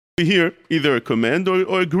here either a command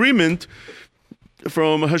or agreement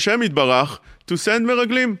from Hashem Yitbarach to send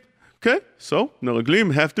meraglim. Okay, so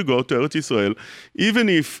meraglim have to go to Eretz Yisrael, even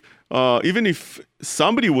if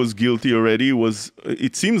somebody was guilty already.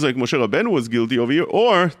 It seems like Moshe Rabbeinu was guilty over here,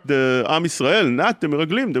 or the Am Yisrael, not the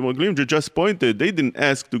meraglim. The meraglim just pointed. They didn't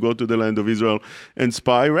ask to go to the land of Israel and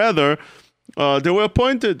spy. Rather, they were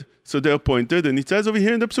appointed. So they're appointed, and it says over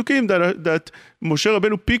here in the Psukim that Moshe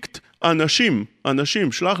Rabbeinu picked anashim,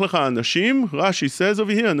 shlach lecha anashim. Rashi says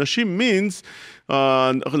over here, anashim means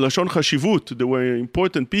lashon chashivut. They were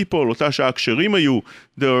important people. Ota she'a ksherim hayu.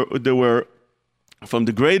 They were from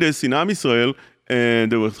the greatest in Am Yisrael,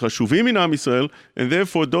 and they were chashuvim in Am Yisrael, and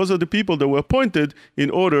therefore those are the people that were appointed in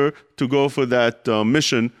order to go for that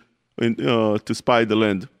mission to spy the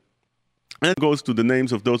land. And goes to the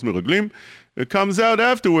names of those meraglim. It comes out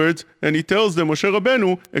afterwards, and he tells them, Moshe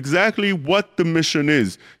Rabbeinu, exactly what the mission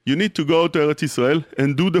is. You need to go to Eretz Yisrael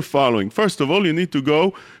and do the following. First of all, you need to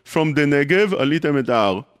go from the Negev, alitem et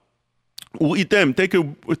ar. U'item,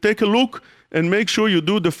 take a look and make sure you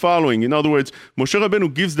do the following. In other words, Moshe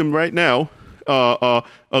Rabbeinu gives them right now a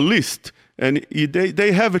list, and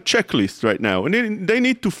they have a checklist right now, and they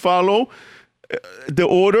need to follow the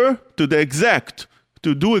order to the exact,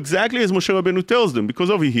 to do exactly as Moshe Rabbeinu tells them, because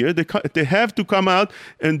over here they have to come out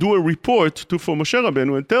and do a report for Moshe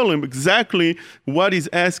Rabbeinu and tell him exactly what he's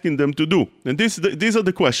asking them to do. And these are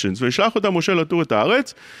the questions. V'yishlach otam Moshe latur et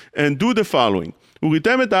haaretz, and do the following.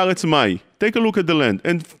 Uritem et haaretz mai. Take a look at the land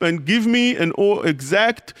and give me an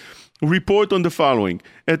exact report on the following.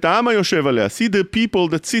 Et ha'am hayoshev alea. See the people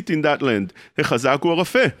that sit in that land. Hechazak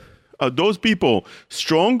u'arafeh. Are those people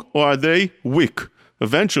strong or are they weak?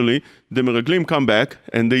 Eventually, the meraglim come back,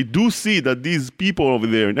 and they do see that these people over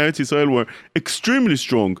there in Eretz Yisrael were extremely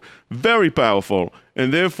strong, very powerful,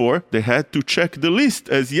 and therefore they had to check the list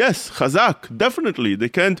as yes, chazak, definitely. They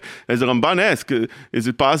can't, as the Ramban asked, is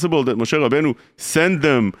it possible that Moshe Rabbeinu sent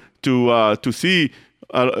them to see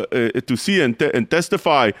and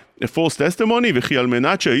testify a false testimony? V'chi al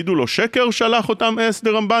menat she'idu lo sheker shalach otam es the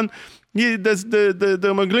Ramban.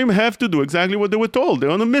 The Maglim have to do exactly what they were told. They're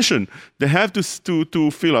on a mission. They have to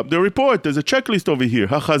fill up the report. There's a checklist over here.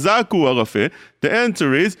 Hachazaku arafeh. The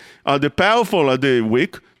answer is, are they powerful? Are they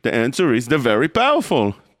weak? The answer is, they're very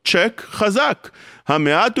powerful. Check chazak.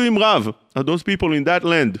 Hameatu imrav. Are those people in that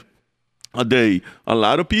land? Are they a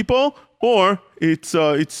lot of people, or it's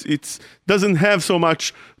doesn't have so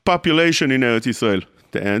much population in Eretz Yisrael?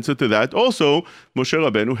 The answer to that also, Moshe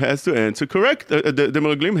Rabbeinu has to answer correct. The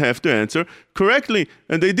meraglim have to answer correctly,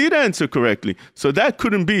 and they did answer correctly. So that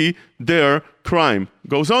couldn't be their crime.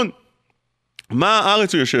 Goes on. Ma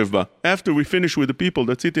haaretz yoshev ba. After we finish with the people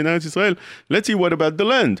that sit in Eretz Yisrael, let's see what about the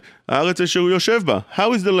land. Haaretz asher yoshev ba.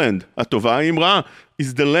 How is the land? Atova im ra.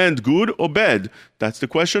 Is the land good or bad? That's the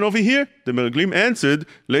question over here. The meraglim answered.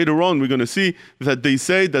 Later on, we're going to see that they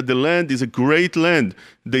say that the land is a great land.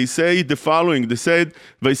 They say the following. They said,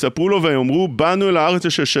 "Vayisapru lo vayomru banu el haaretz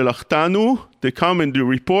asher shelachtanu." They come and do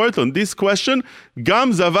report on this question.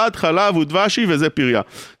 Gam zavad chalav udvashi v'zeh pirya.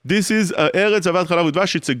 This is eretz zavad chalav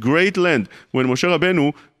udvashi. It's a great land. When Moshe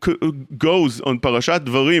Rabbeinu goes on Parashat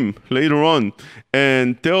Dvarim later on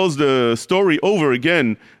and tells the story over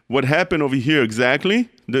again, what happened over here exactly?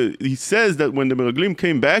 He says that when the meraglim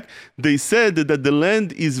came back, they said that the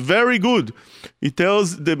land is very good. He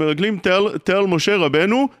tells the meraglim, tell Moshe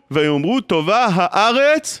Rabbeinu, vayomru tova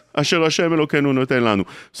haaretz asher Hashem Elokeinu noten lanu.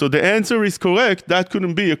 So the answer is correct. That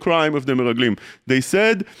couldn't be a crime of the meraglim. They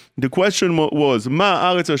said the question was ma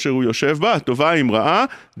haaretz asher hu yoshev ba tova im ra'a.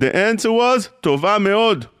 The answer was tova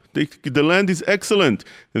meod. The land is excellent.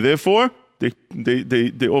 Therefore, they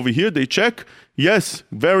over here they check. Yes,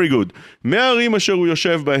 very good. Me'arim asher hu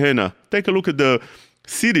yoshev bahena. Take a look at the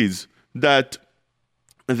cities that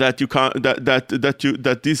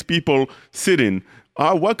these people sit in.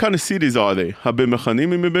 What kind of cities are they? Are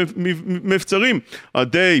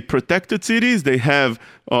they protected cities? They have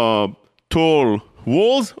tall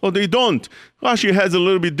walls, or they don't? Rashi has a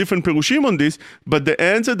little bit different perushim on this, but the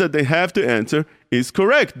answer that they have to answer is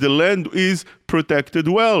correct. The land is protected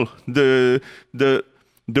well.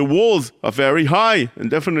 The walls are very high,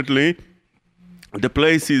 and definitely the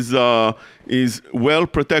place is well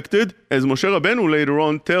protected. As Moshe Rabbeinu later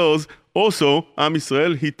on tells also Am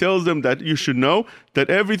Yisrael, he tells them that you should know that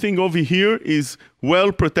everything over here is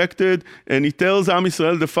well protected, and he tells Am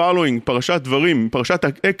Yisrael the following, Parashat Dvarim,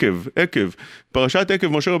 Parashat Ekev. Parashat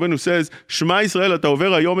Ekev, Moshe Rabbeinu says, Shema Yisrael, אתה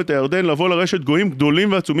עובר היום את הירדן לבוא לרשת גויים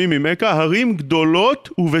גדולים ועצומים ממך, הרים גדולות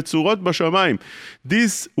ובצורות בשמיים.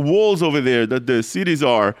 These walls over there that the cities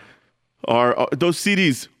are those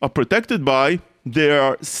cities are protected by, there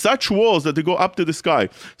are such walls that they go up to the sky.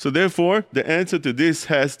 So therefore, the answer to this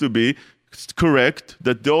has to be correct,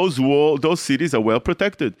 that those cities are well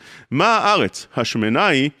protected. Ma haaretz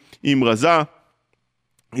hashmenai im raza,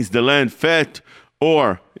 is the land fat,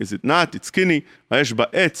 or is it not? It's skinny. היש בה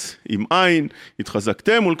עץ עם עין,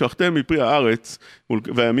 התחזקתם ולקחתם מפרי הארץ,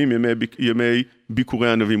 והימים ימי ביקורי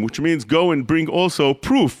הנביאים, which means go and bring also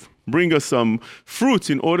proof. Bring us some fruits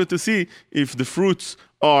in order to see if the fruits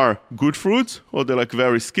are good fruits or they're like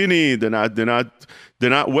very skinny, they're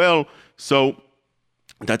not well. So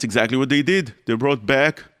that's exactly what they did. They brought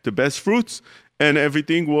back the best fruits and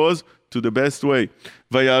everything was to the best way.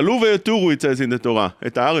 ויעלו ויתורו, it says in the Torah,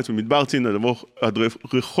 את הארץ ממדבר צין עד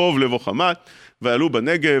רחוב לבוא חמת, ועלו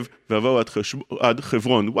בנגב ועברו עד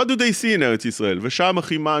חברון. What do they see in Eretz Israel? ושם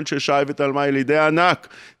אחימן ששי ותלמי לידי ענק.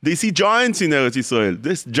 They see giants in Eretz Israel.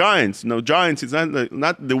 This giants, no, giants is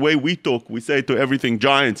not the way we talk. We say to everything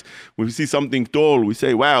giants. When we see something tall, we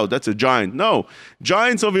say, wow, that's a giant. No,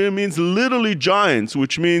 giants over here means literally giants,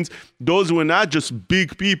 which means those were not just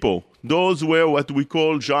big people. Those were what we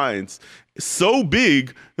call giants. So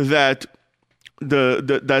big that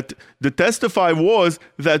the testify was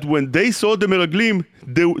that when they saw the meraglim,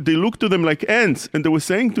 they looked to them like ants, and they were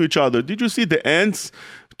saying to each other, did you see the ants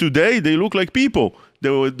today? They look like people.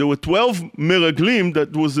 There were 12 meraglim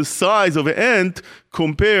that was the size of an ant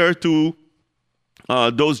compared to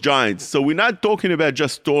those giants. So we're not talking about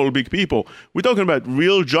just tall, big people. We're talking about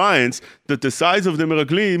real giants that the size of the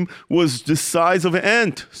meraglim was the size of an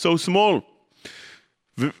ant, so small.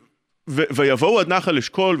 ויבואו עד נחל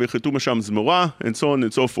אשכול ויחרטו משם זמורה, and so on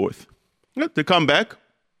and so forth. They come back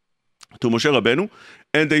to Moshe Rabbeinu,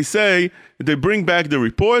 and they bring back the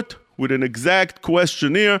report with an exact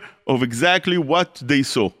questionnaire of exactly what they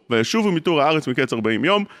saw. וישובו מתור הארץ מקץ 40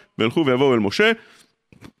 יום, והלכו ויבואו אל משה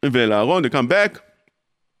ואל אהרון, they come back,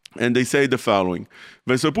 and they say the following.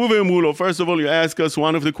 ויספרו ואמרו לו, first of all, you ask us,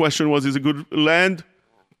 one of the question was, is it good land?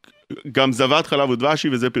 גם זבת חלב ודבש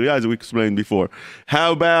וזה פריה, as we explained before.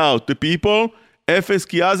 How about the people? אפס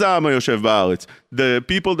כי עזה העם היושב בארץ. The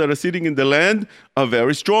people that are sitting in the land are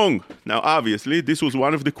very strong. Now, obviously, this was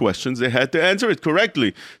one of the questions. They had to answer it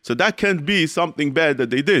correctly. So that can't be something bad that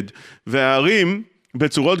they did. והערים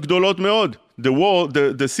בצורות גדולות מאוד.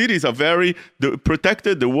 The cities are very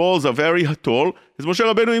protected, the walls are very tall. As Moshe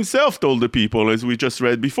Rabbeinu himself told the people, as we just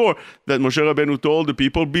read before, that Moshe Rabbeinu told the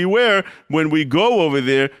people, beware, when we go over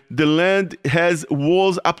there, the land has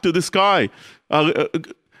walls up to the sky.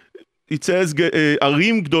 It says,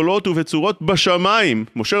 ערים גדולות ובצורות בשמיים.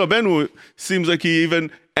 Moshe Rabbeinu seems like he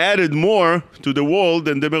even added more to the wall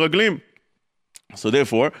than the meraglim. So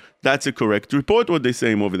therefore, that's a correct report, what they're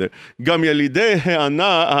saying over there. גם ילידי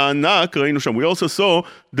הענק, ראינו שם. We also saw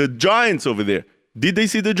the giants over there. Did they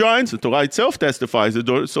see the giants? The Torah itself testifies that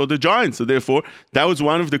they saw the giants. So therefore, that was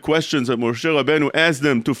one of the questions that Moshe Rabbeinu asked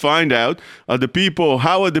them to find out. Are the people,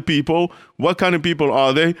 how are the people? What kind of people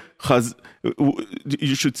are they?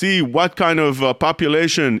 You should see what kind of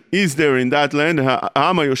population is there in that land.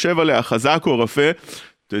 העם היושב עליה חזק או רפה.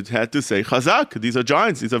 They had to say, Chazak, these are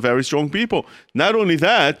giants, these are very strong people. Not only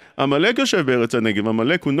that, Amalek yoshev be'eretz hanegev.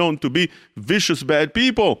 Amalek were known to be vicious, bad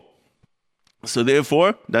people. So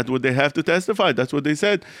therefore, that's what they have to testify. That's what they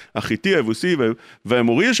said. Achiti, Evusi,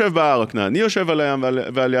 ve'emori yoshev ba'ar, Kna'ani yoshev al hayam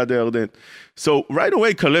ve'al yad ha'yarden. So right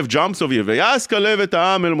away, Kalev jumps over here. V'yas Kalev et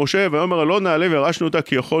ha'am el Moshe, ve'omer lo na'ale ve'arashnu ota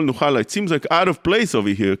ki yachol nuchal. It seems like out of place over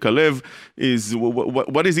here. Kalev is,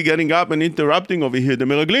 what is he getting up and interrupting over here? The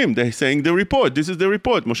meraglim. They're saying the report. This is the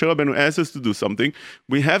report. Moshe Rabbeinu asked us to do something.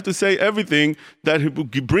 We have to say everything that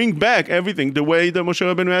bring back everything the way that Moshe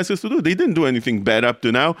Rabbeinu asked us to do. They didn't do anything bad up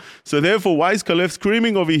to now. So therefore, why is Kalev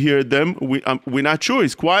screaming over here at them? We're not sure.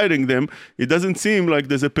 He's quieting them. It doesn't seem like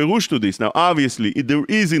there's a perush to this. Now, obviously, there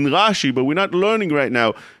is in Rashi, but we're not learning right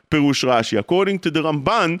now Perush Rashi. According to the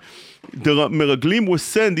Ramban, the meraglim was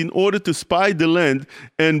sent in order to spy the land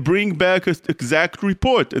and bring back an exact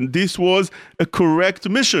report, and this was a correct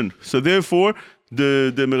mission. So therefore,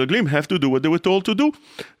 the meraglim have to do what they were told to do.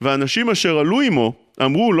 ואנשים אשר עלו עמו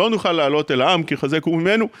אמרו לא נוכל לעלות אל העם כי חזק הוא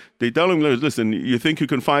ממנו. They tell him, listen, you think you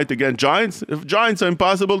can fight against giants? If giants are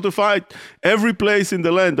impossible to fight, every place in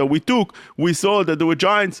the land that we took, we saw that there were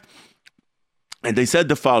giants. And they said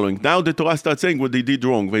the following. Now the Torah starts saying what they did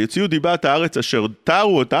wrong. ויציעו דיבת הארץ אשר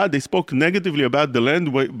תרו אותה. They spoke negatively about the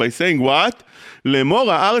land by saying what?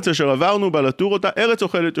 לאמור הארץ אשר עברנו בה לתור אותה, ארץ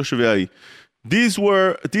אוכלת יושביה היא.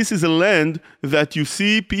 This is a land that you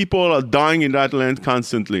see people are dying in that land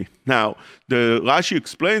constantly. Now, the Rashi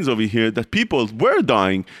explains over here that people were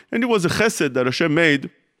dying, and it was a chesed that Hashem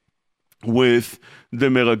made with the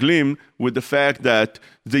meraglim, with the fact that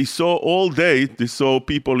they saw all day, they saw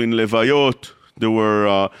people in levayot, there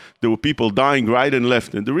were people dying right and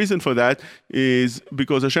left. And the reason for that is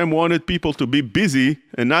because Hashem wanted people to be busy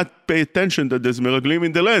and not pay attention that there's meraglim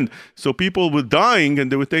in the land. So people were dying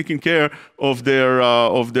and they were taking care of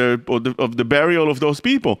the burial of those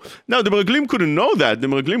people. Now the meraglim couldn't know that. The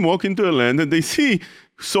meraglim walk into a land and they see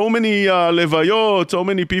so many levayot, so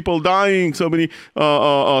many people dying, so many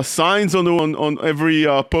signs on every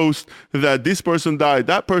post that this person died,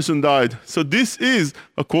 that person died. So this is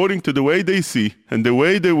according to the way they see and the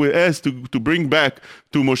way they were asked to bring back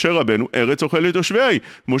to Moshe Rabbeinu, Eretz Ochelet Yoshvei.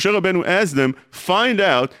 Moshe Rabbeinu asked them, find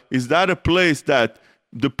out, is that a place that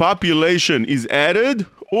the population is added,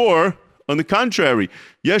 or on the contrary,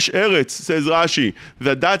 Yesh Eretz, says Rashi,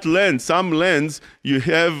 that land, some lands, you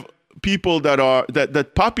have people that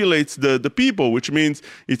populates the people, which means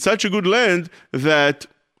it's such a good land that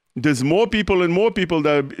there's more people and more people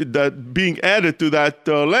that being added to that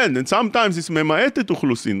land. And sometimes it's memaetet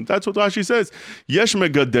uchlusim. That's what Rashi says. Yesh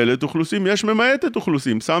megadelet uchlusim, yesh memaetet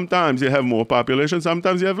uchlusim. Sometimes you have more population,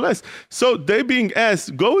 sometimes you have less. So they being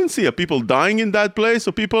asked, go and see, are people dying in that place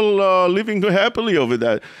or people living happily over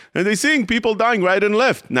there? And they're seeing people dying right and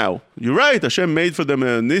left. Now, you're right, Hashem made for them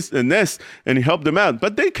a nest and he helped them out.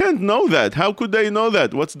 But they can't know that. How could they know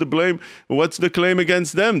that? What's the blame? What's the claim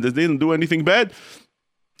against them? They didn't do anything bad.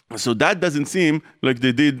 So that doesn't seem like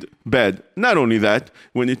they did bad. Not only that,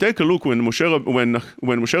 when you take a look when Moshe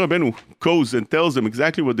Rabbeinu goes and tells them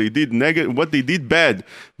exactly what they did bad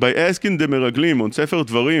by asking the meraglim on Sefer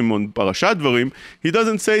Dvarim, on Parashat Dvarim, he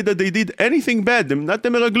doesn't say that they did anything bad. They're not the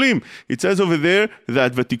meraglim. It says over there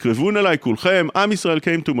that v'tikrevun alai kulchem, Am Yisrael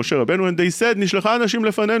came to Moshe Rabbeinu and they said, Nishlecha anashim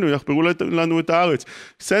lefanenu, yachperu lanu et haaretz.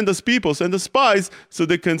 Send us people, send us spies, so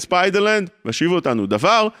they can spy the land. Vashivu otanu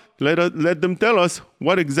davar. Let them tell us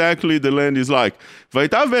what exactly the land is like.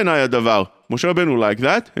 Vayitav b'enai hadavar. Moshe Rabbeinu liked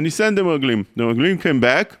that, and he sent the meraglim. The meraglim came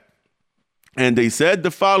back, and they said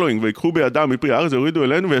the following: V'yikchu be'adam mipri haaretz yoridu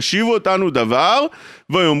elenu v'yashivu otanu davar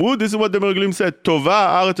v'yomru. This is what the meraglim said: Tova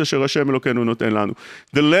haaretz asher Hashem Elokeinu noten lanu.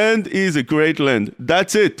 The land is a great land.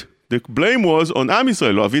 That's it. The blame was on Am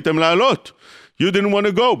Yisrael. Lo avitem la'alot. You didn't want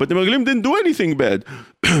to go, but the meraglim didn't do anything bad,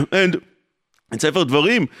 and in Sefer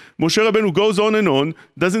Dvarim, Moshe Rabbeinu goes on,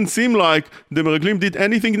 doesn't seem like the meraglim did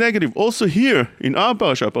anything negative. Also here, in our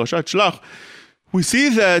Parashat Shelach, we see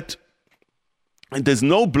that there's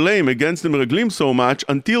no blame against the meraglim so much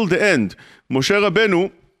until the end. Moshe Rabbeinu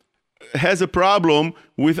has a problem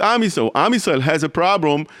with Am Yisrael. Am Yisrael has a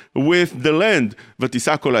problem with the land.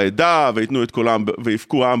 V'tisa kol ha'eda, v'yitnu et kolam,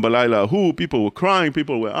 v'yifku ha'am b'layla hu. People were crying,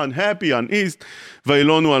 people were unhappy, uneased.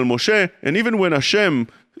 V'yilonu al Moshe. And even when Hashem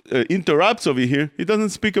interrupts over here, he doesn't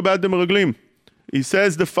speak about the meraglim. He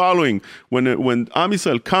says the following: when Am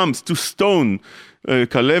Yisrael comes to stone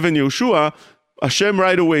Kalev and Yehoshua, Hashem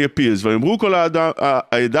right away appears. ויאמרו כל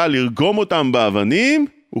העדה לרגום אותם באבנים,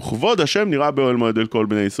 וכבוד השם נראה באוהל מועד אל כל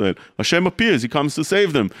בני ישראל. Hashem appears, he comes to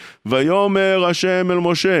save them. ויאמר השם אל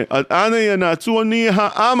משה, עד אנה ינעצו אני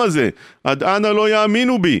העם הזה, עד אנה לא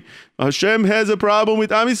יאמינו בי. Hashem has a problem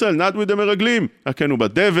with Am Yisrael, not with the meraglim. הכנו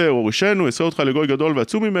בדבר, הורישנו, אעשה אותך לגוי גדול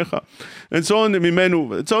ועצום ממך. And so on,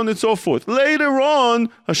 ממנו, and so on and so forth. Later on,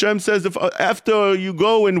 Hashem says, after you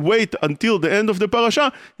go and wait until the end of the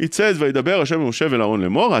parasha, it says, וידבר השם למשה ולאהרון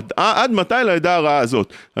לאמור, עד מתי לעדה הרעה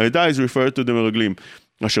הזאת? העדה is referred to the meraglim.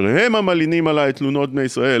 אשר המה מלינים עליי תלונות בני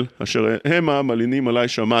ישראל, אשר המה מלינים עליי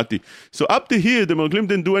שמעתי. So up to here, the meraglim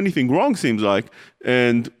didn't do anything wrong, seems like.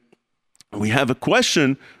 And we have a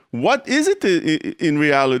question. What is it in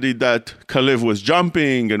reality that Kalev was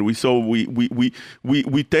jumping, and we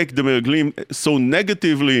take the meraglim so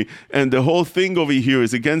negatively, and the whole thing over here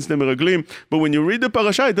is against the meraglim? But when you read the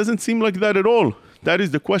parasha, it doesn't seem like that at all. That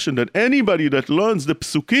is the question that anybody that learns the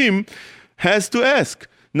psukim has to ask.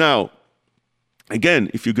 Now, again,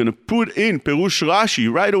 if you're going to put in Perush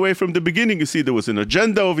Rashi right away from the beginning, you see there was an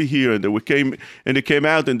agenda over here, and they came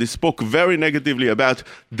out and they spoke very negatively about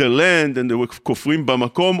the land, and they were kofrim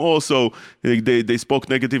bamakom also. They spoke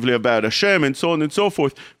negatively about Hashem, and so on and so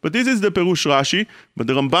forth. But this is the Perush Rashi. But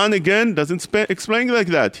the Ramban again doesn't explain like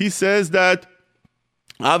that. He says that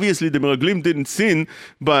obviously the meraglim didn't sin,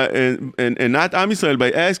 and not Am Yisrael,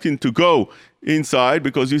 by asking to go inside,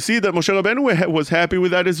 because you see that Moshe Rabbeinu was happy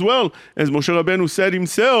with that as well, as Moshe Rabbeinu said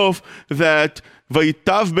himself that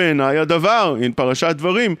Vayitav b'enai hadavar in Parashat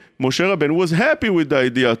Dvarim. Moshe Rabbeinu was happy with the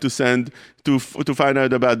idea to send to find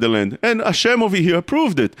out about the land, and Hashem over here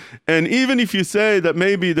approved it. And even if you say that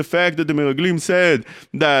maybe the fact that the meraglim said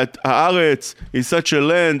that Haaretz is such a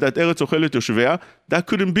land that Eretz Ochelet Yoshvea, that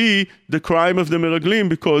couldn't be the crime of the meraglim,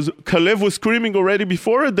 because Kalev was screaming already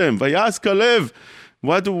before them. Vayas Kalev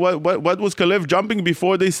What was Caleb jumping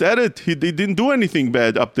before they said it? They didn't do anything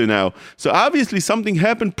bad up to now. So obviously something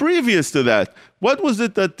happened previous to that. What was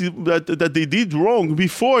it that they did wrong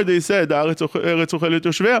before they said Eretz ochelet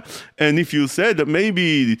yoshvea? And if you said that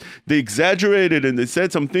maybe they exaggerated and they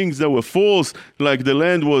said some things that were false, like the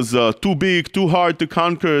land was too big, too hard to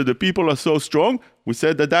conquer, the people are so strong, we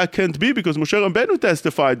said that can't be, because Moshe Rabbeinu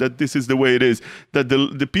testified that this is the way it is, that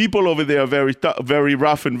the people over there are very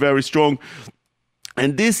rough and very strong.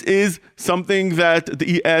 And this is something that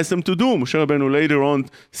he asked them to do. Moshe Rabbeinu later on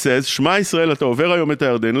says, Shema Yisrael, ata over hayom et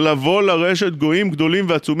ha'Yarden, lavo lareshet goyim gdolim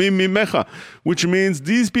v'atzumim mimecha, which means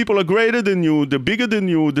these people are greater than you, they're bigger than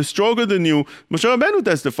you, they're stronger than you. Moshe Rabbeinu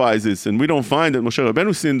testifies this, and we don't find that Moshe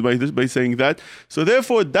Rabbeinu sinned by saying that. So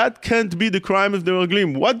therefore, that can't be the crime of the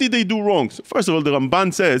Meraglim. What did they do wrong? So first of all, the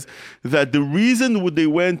Ramban says that the reason they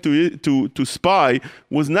went to spy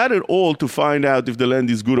was not at all to find out if the land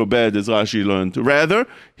is good or bad, as Rashi learned. Rather,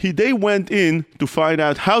 they went in to find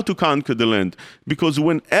out how to conquer the land. Because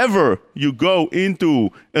whenever you go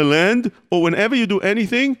into a land, or whenever you do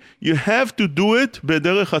anything, you have to do it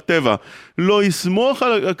b'derech hateva. Lo yismoch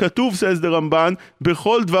al katuv, says the Ramban,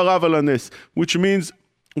 bechol dvarav al hanes, which means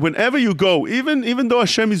whenever you go, even though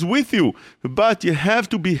Hashem is with you, but you have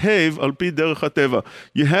to behave al pi derech hateva.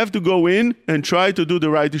 You have to go in and try to do the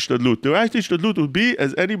right ishtadlut. The right ishtadlut would be,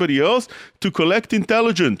 as anybody else, to collect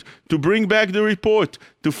intelligence, to bring back the report,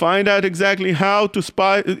 to find out exactly how to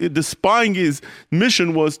spy. The spying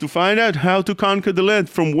mission was to find out how to conquer the land,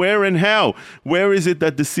 from where and how. Where is it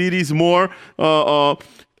that the city is more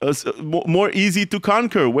easy to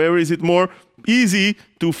conquer? Where is it more easy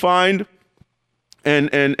to find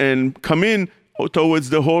and come in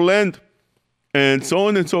towards the whole land, and so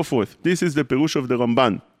on and so forth. This is the Perush of the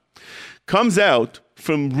Ramban. Comes out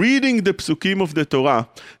from reading the Psukim of the Torah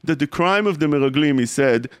that the crime of the Meraglim is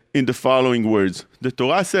said in the following words. The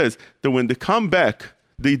Torah says that when they come back,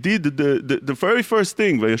 they did the very first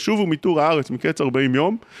thing, וישובו מתור הארץ מקץ 40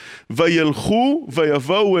 יום, וילכו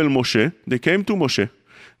ויבואו אל משה, they came to Moshe,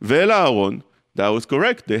 ואל אהרון. That was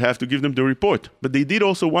correct. They have to give them the report. But they did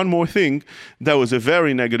also one more thing that was a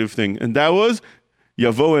very negative thing. And that was,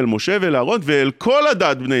 יבואו אל משה ואל אהרון ואל כל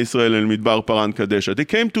עדת בני ישראל אל מדבר פרן קדשה. They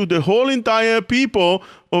came to the whole entire people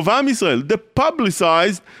of Am Yisrael. They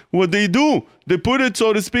publicized what they do. They put it,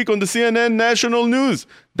 so to speak, on the CNN national news.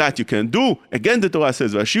 That you can do. Again, the Torah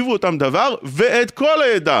says, והשיבו אותם דבר ואת כל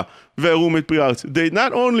העדה והראו את פרי הארץ. They're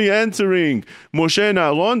not only answering Moshe and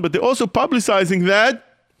Aaron, but they're also publicizing that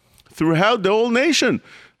throughout the whole nation.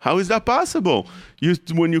 How is that possible?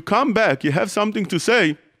 When you come back, you have something to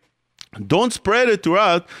say. Don't spread it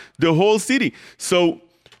throughout the whole city. So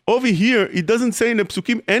over here, it doesn't say in the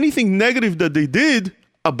Psukim anything negative that they did,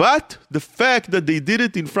 but the fact that they did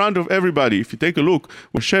it in front of everybody. If you take a look,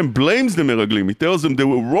 when Hashem blames the Meraglim, he tells them they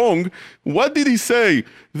were wrong. What did he say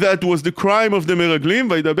that was the crime of the Meraglim?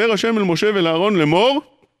 וידבר השם אל משה ואל אהרון לאמור,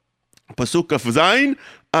 פסוק כ"ז,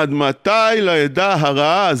 עד מתי לעדה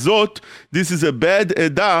הרעה הזאת, this is a bad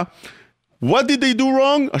עדה. What did they do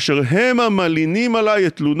wrong? אשר הם המלינים עליי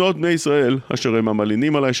את תלונות בני ישראל, אשר הם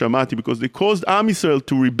המלינים עליי שמעתי, because they caused Am Yisrael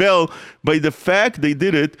to rebel by the fact they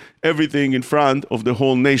did it, everything in front of the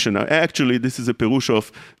whole nation. Now, actually, this is a perush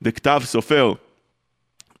of the Ktav Sofer,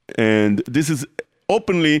 and this is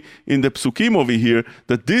openly in the Psukim over here,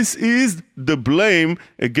 that this is the blame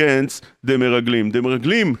against the Meraglim. The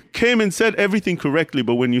Meraglim came and said everything correctly,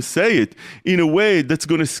 but when you say it in a way that's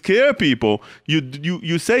going to scare people,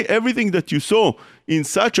 you say everything that you saw in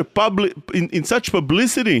such a in such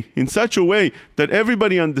publicity, in such a way that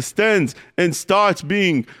everybody understands and starts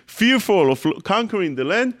being fearful of conquering the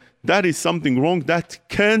land. That is something wrong. That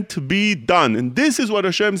can't be done. And this is what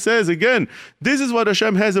Hashem says again. This is what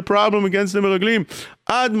Hashem has a problem against the Meraglim.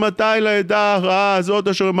 Ad matai la'eda ha'ra'ah azot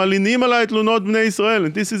asher malinim alai tlunot bnei Yisrael.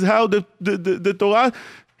 And this is how the Torah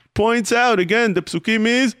points out again. The psukim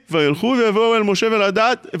is vayelchu ve'yavo'u el Moshe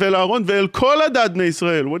ve'el Aaron ve'el kol adat bnei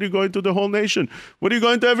Yisrael. What are you going to the whole nation? What are you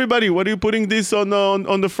going to everybody? What are you putting this on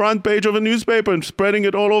the front page of a newspaper and spreading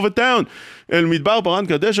it all over town? El midbar paran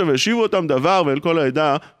kadesha ve'shivu otam davar ve'el kol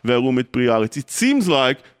ha'eda ve'arum et pri haaretz. It seems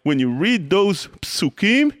like when you read those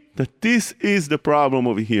psukim that this is the problem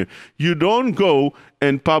over here. You don't go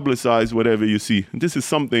and publicize whatever you see. This is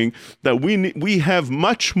something that we have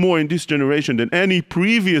much more in this generation than any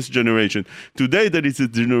previous generation. Today, that is a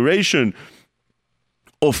generation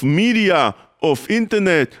of media, of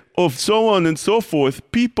internet, of so on and so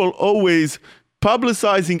forth. People always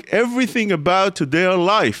publicizing everything about their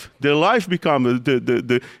life. Their life became,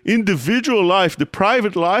 the individual life, the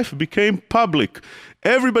private life became public.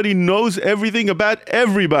 Everybody knows everything about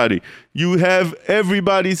everybody. You have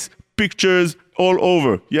everybody's pictures all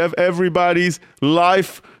over. You have everybody's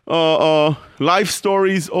life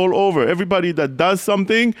stories all over. Everybody that does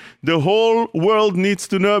something, the whole world needs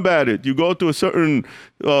to know about it. You go to a certain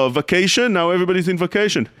vacation, now everybody's in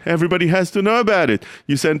vacation. Everybody has to know about it.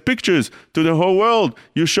 You send pictures to the whole world.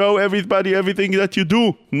 You show everybody everything that you do.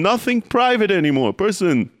 Nothing private anymore. A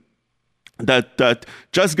person that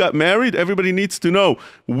just got married, everybody needs to know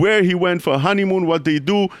where he went for a honeymoon, what they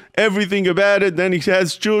do, everything about it. Then he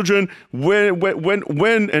has children,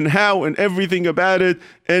 when and how, and everything about it.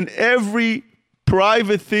 And every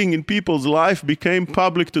private thing in people's life became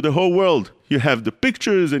public to the whole world. You have the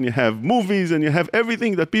pictures, and you have movies, and you have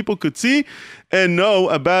everything that people could see and know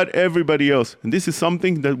about everybody else. And this is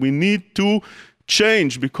something that we need to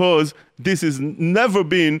change, because this has never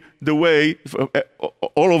been the way.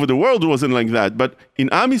 All over the world wasn't like that, but in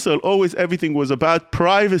Am Yisrael always everything was about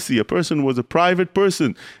privacy. A person was a private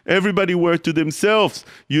person. Everybody were to themselves.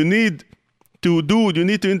 You need to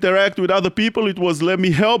interact with other people. It was, let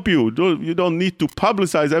me help you. You don't need to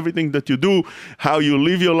publicize everything that you do, how you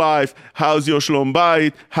live your life, how's your shlom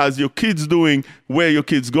bayit, how's your kids doing, where your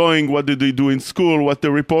kids going, what do they do in school, what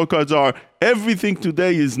the report cards are. Everything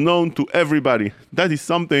today is known to everybody. That is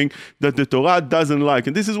something that the Torah doesn't like.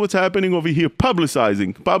 And this is what's happening over here,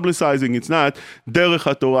 publicizing. It's not derech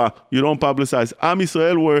HaTorah. You don't publicize. Am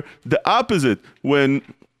Yisrael were the opposite. When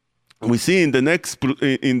we see in the next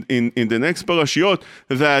parashiot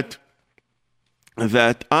that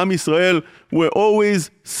Am Yisrael were always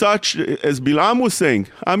such, as Bilam was saying,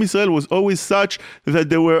 Am Yisrael was always such that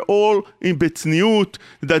they were all in betzniut,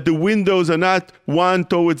 that the windows are not one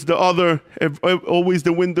towards the other. Always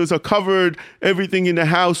the windows are covered. Everything in the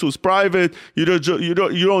house was private. You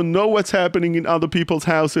don't know what's happening in other people's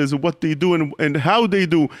houses, what they do and how they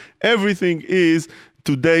do. Everything is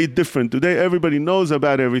today different. Today everybody knows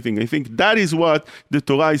about everything. I think that is what the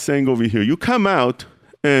Torah is saying over here. You come out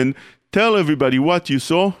and tell everybody what you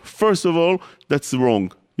saw. First of all, that's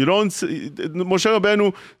wrong. Moshe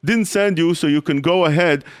Rabbeinu didn't send you so you can go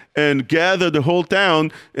ahead and gather the whole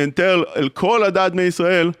town and tell El Kol Adad Me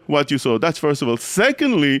Israel what you saw. That's first of all.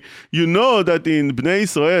 Secondly, you know that in Bnei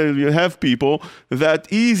Israel you have people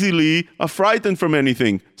that easily are frightened from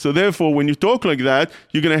anything. So therefore, when you talk like that,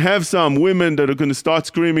 you're going to have some women that are going to start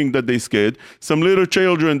screaming that they're scared, some little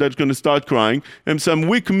children that's going to start crying, and some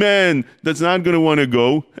weak men that's not going to want to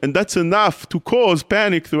go, and that's enough to cause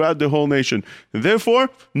panic throughout the whole nation. Therefore,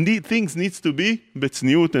 things needs to be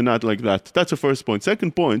betzniut and not like that. That's the first point.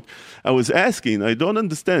 Second point, I was asking, I don't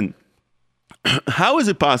understand. How is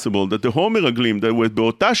it possible that the Homer Aglim that were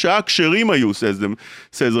באותה שעה כשרים היו,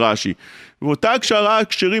 says Rashi, באותה שעה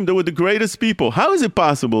כשרים, they were the greatest people. How is it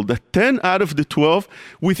possible that 10 out of the 12,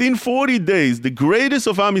 within 40 days, the greatest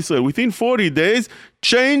of Am Yisrael, within 40 days,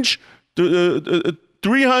 change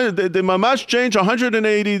 300, they mamash changed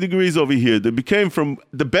 180 degrees over here. They became from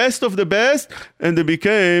the best of the best, and they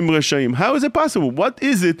became Reshaim. How is it possible? What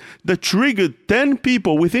is it that triggered 10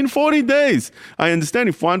 people within 40 days? I understand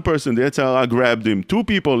if one person, the Yetzer Hara grabbed him, 2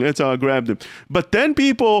 people, the Yetzer Hara grabbed him, but 10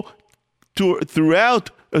 people throughout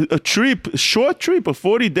a short trip of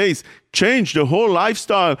 40 days, change the whole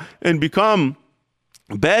lifestyle and become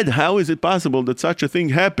bad. How is it possible that such a thing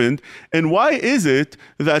happened? And why is it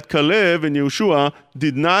that Kalev and Yehoshua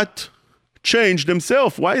did not change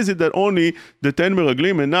themselves? Why is it that only the 10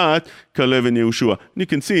 Meraglim and not Kalev and Yehoshua? You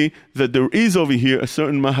can see that there is over here a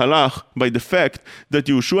certain mahalach by the fact that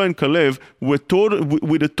Yehoshua and Kalev were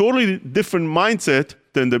with a totally different mindset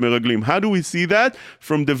than the Meraglim. How do we see that?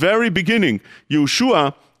 From the very beginning,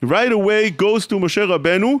 Yehoshua right away goes to Moshe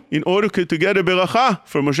Rabbeinu in order to get a beracha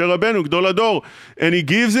from Moshe Rabbeinu, Gdol Hador, and he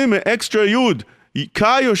gives him an extra yud. He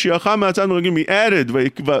added,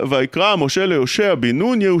 Vayikra Moshe leHoshea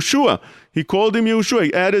binun Yehoshua. He called him Yehoshua.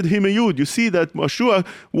 He added him a yud. You see that Yehoshua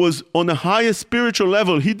was on a higher spiritual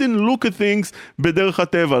level. He didn't look at things bederech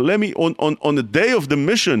hateva. On the day of the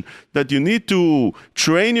mission that you need to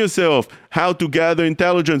train yourself how to gather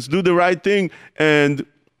intelligence, do the right thing, and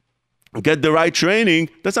get the right training,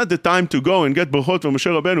 that's not the time to go and get brachot from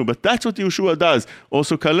Moshe Rabbeinu. But that's what Yehoshua does.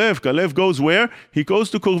 Also Kalev goes where? He goes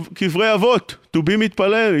to Kivrei Avot, to be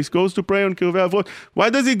mitpalel. He goes to pray on Kivrei Avot. Why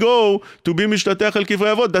does he go to be mishtatech al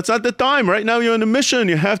Kivrei Avot? That's not the time. Right now you're on a mission.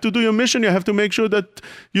 You have to do your mission. You have to make sure that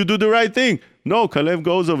you do the right thing. No, Kalev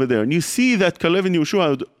goes over there. And you see that Kalev and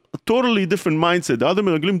Yehoshua a totally different mindset. The other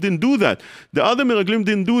Meraglim didn't do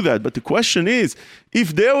that. But the question is,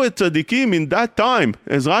 if there were tzaddikim in that time,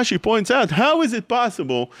 as Rashi points out, how is it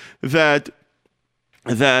possible that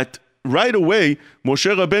right away, Moshe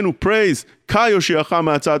Rabbeinu prays, Ka Yoshiacha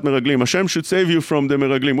ma'atzat meraglim. Hashem should save you from the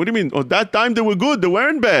meraglim. What do you mean? At that time they were good, they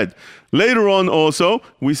weren't bad. Later on also,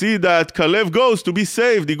 we see that Kalev goes to be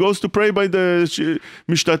saved. He goes to pray by the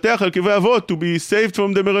Mishtatech al Kivei Avot to be saved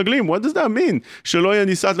from the meraglim. What does that mean? Shelo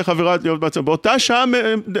yanisat lechaverat להיות בעצם. באותה שעה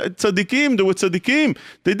tzadikim, they were tzadikim.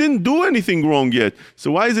 They didn't do anything wrong yet.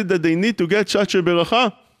 So why is it that they need to get such a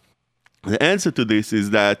beracha? The answer to this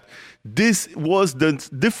is that this was the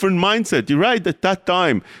different mindset. You're right, at that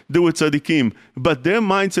time, they were tzaddikim. But their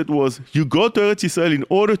mindset was, you go to Eretz Yisrael in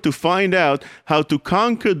order to find out how to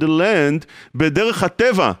conquer the land b'derech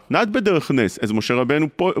hateva, not b'derech nes, as Moshe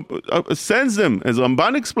Rabbeinu sends them, as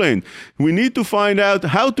Ramban explained. We need to find out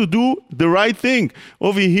how to do the right thing.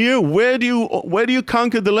 Over here, where do you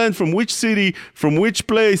conquer the land? From which city, from which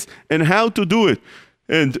place, and how to do it?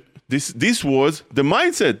 And this was the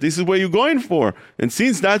mindset. This is where you're going for. And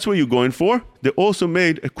since that's where you're going for, they also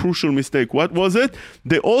made a crucial mistake. What was it?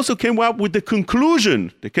 They also came up with the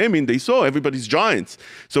conclusion. They came in, they saw everybody's giants.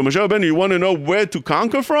 So Moshe Rabbeinu, you want to know where to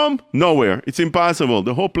conquer from? Nowhere. It's impossible.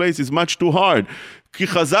 The whole place is much too hard. Ki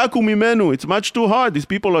chazaku mimenu. It's much too hard. These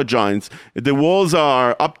people are giants. The walls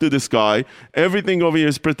are up to the sky. Everything over here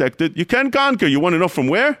is protected. You can't conquer. You want to know from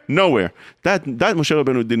where? Nowhere. That Moshe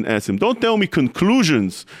Rabbeinu didn't ask him. Don't tell me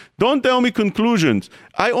conclusions. Don't tell me conclusions.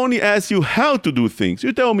 I only ask you how to do things.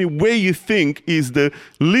 You tell me where you think is the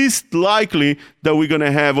least likely that we're going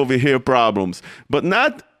to have over here problems. But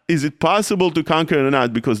not is it possible to conquer or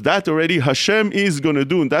not, because that already Hashem is going to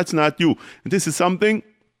do, and that's not you. And this is something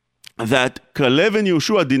that Kalev and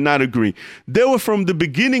Yeshua did not agree. They were from the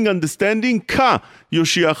beginning understanding Ka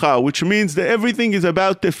Yoshiacha, which means that everything is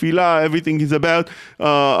about tefillah, everything is about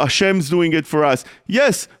Hashem's doing it for us.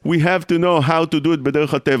 Yes, we have to know how to do it b'derech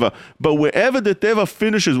hateva, but wherever the teva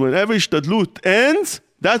finishes, whenever Ishtadlut ends,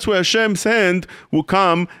 that's where Hashem's hand will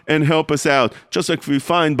come and help us out. Just like we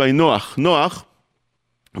find by Noach. Noach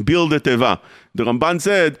build a teva. The Ramban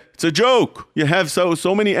said, it's a joke. You have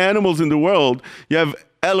so many animals in the world. You have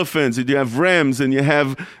elephants, and you have rams, and you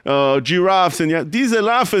have giraffes, and these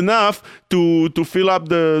are enough to fill up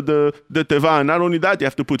the teva. And not only that, you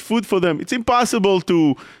have to put food for them. It's impossible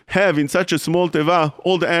to have in such a small teva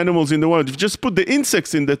all the animals in the world. If you just put the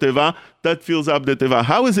insects in the teva, that fills up the teva.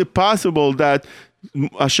 How is it possible that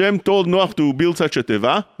Hashem told Noach to build such a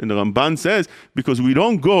teva? And the Ramban says, because we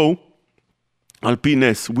don't go al pi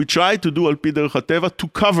nes. We try to do al pi derech hateva to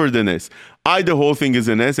cover the nes. The whole thing is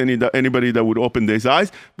a nes, anybody that would open their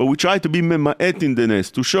eyes, but we try to be mema'et in the nes,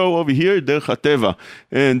 to show over here derech hateva.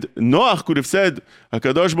 And Noach could have said,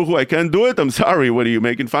 HaKadosh Baruch Hu, I can't do it, I'm sorry, what are you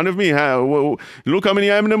making fun of me? Look how many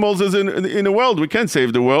animals is in the world, we can't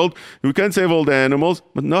save the world, we can't save all the animals,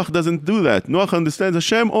 but Noach doesn't do that. Noach understands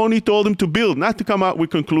Hashem only told him to build, not to come out with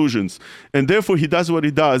conclusions. And therefore he does what he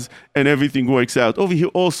does, and everything works out. Over here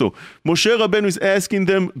also, Moshe Rabbeinu is asking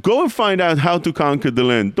them, go and find out how to conquer the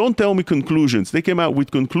land. Don't tell me conclusions. They came out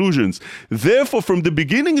with conclusions. Therefore, from the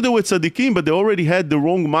beginning they were tzaddikim, but they already had the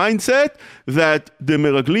wrong mindset that the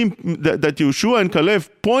meraglim, that Yeshua and Kalev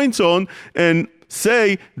points on and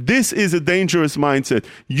say, this is a dangerous mindset.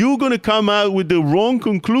 You're going to come out with the wrong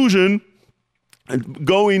conclusion and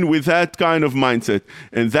go in with that kind of mindset.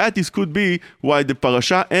 And that could be why the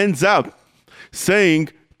parasha ends up saying,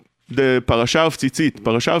 the parasha of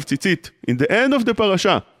tzitzit, in the end of the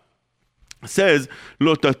parasha, says,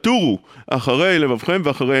 Lo taturu acharei levavchem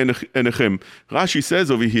v'acharei enechem. Rashi says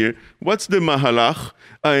over here, what's the mahalach?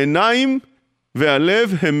 Ha'enayim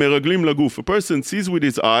ve'alev hem meraglim laguf. A person sees with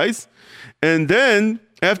his eyes, and then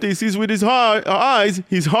after he sees with his eyes,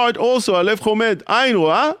 his heart also, alev chomed. Ayin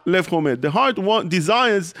ro'ah, lev chomed. The heart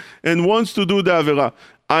desires and wants to do the avera.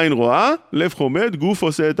 Ayin ro'ah, lev chomed, guf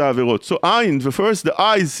oseh et ha'averot. So ayin, the first, the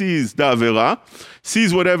eye sees the avera,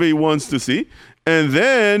 sees whatever he wants to see, and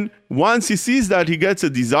then once he sees that, he gets a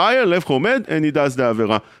desire, lev chomed, and he does the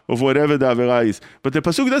avera of whatever the avera is. But the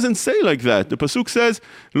pasuk doesn't say like that. The pasuk says,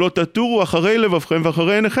 Lo taturu acharei levavchem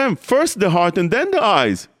v'acharei enechem. First the heart and then the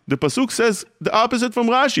eyes. The pasuk says the opposite from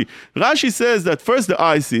Rashi. Rashi says that first the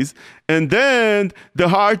eye sees, and then the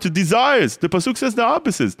heart desires. The pasuk says the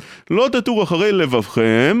opposite. Lo taturu acharei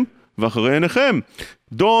levavchem v'acharei enechem.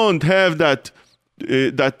 Don't have that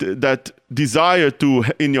desire to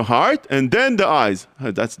in your heart, and then the eyes.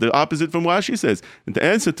 That's the opposite from what Rashi says. And the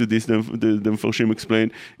answer to this, the Mepharshim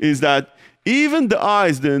explain, is that even the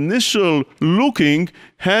eyes, the initial looking,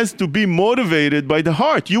 has to be motivated by the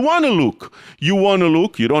heart. You want to look.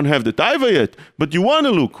 You don't have the taiva yet, but you want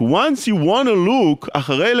to look. Once you want to look,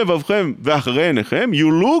 acharei levavchem v'acharei enechem,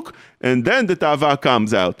 you look, and then the tava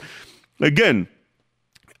comes out. Again,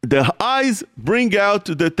 the eyes bring out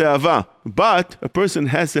the tava. but a person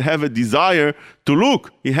has to have a desire to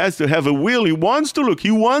look. He has to have a will. He wants to look. He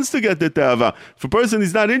wants to get the te'ava. If a person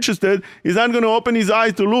is not interested, he's not going to open his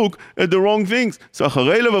eyes to look at the wrong things. So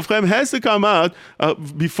acharei levavchem has to come out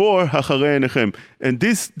before acharei einechem. And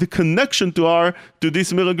this, the connection to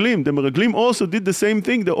this meraglim. The meraglim also did the same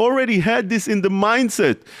thing. They already had this in the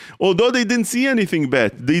mindset. Although they didn't see anything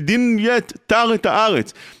bad, they didn't yet tar et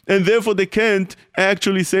haaretz, and therefore they can't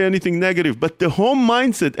actually say anything negative. But the whole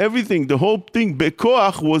mindset, everything, the whole thing,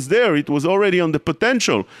 bekoach, was there. It was already on the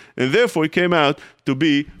potential, and therefore it came out to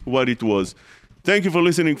be what it was. Thank you for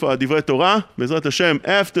listening for Divrei Torah. Bezrat Hashem,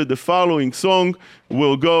 after the following song,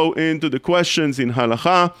 we'll go into the questions in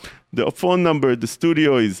halacha. The phone number at the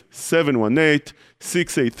studio is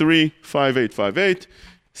 718-683-5858,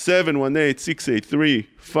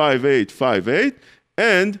 718-683-5858,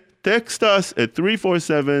 and text us at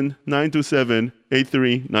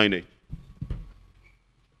 347-927-8398.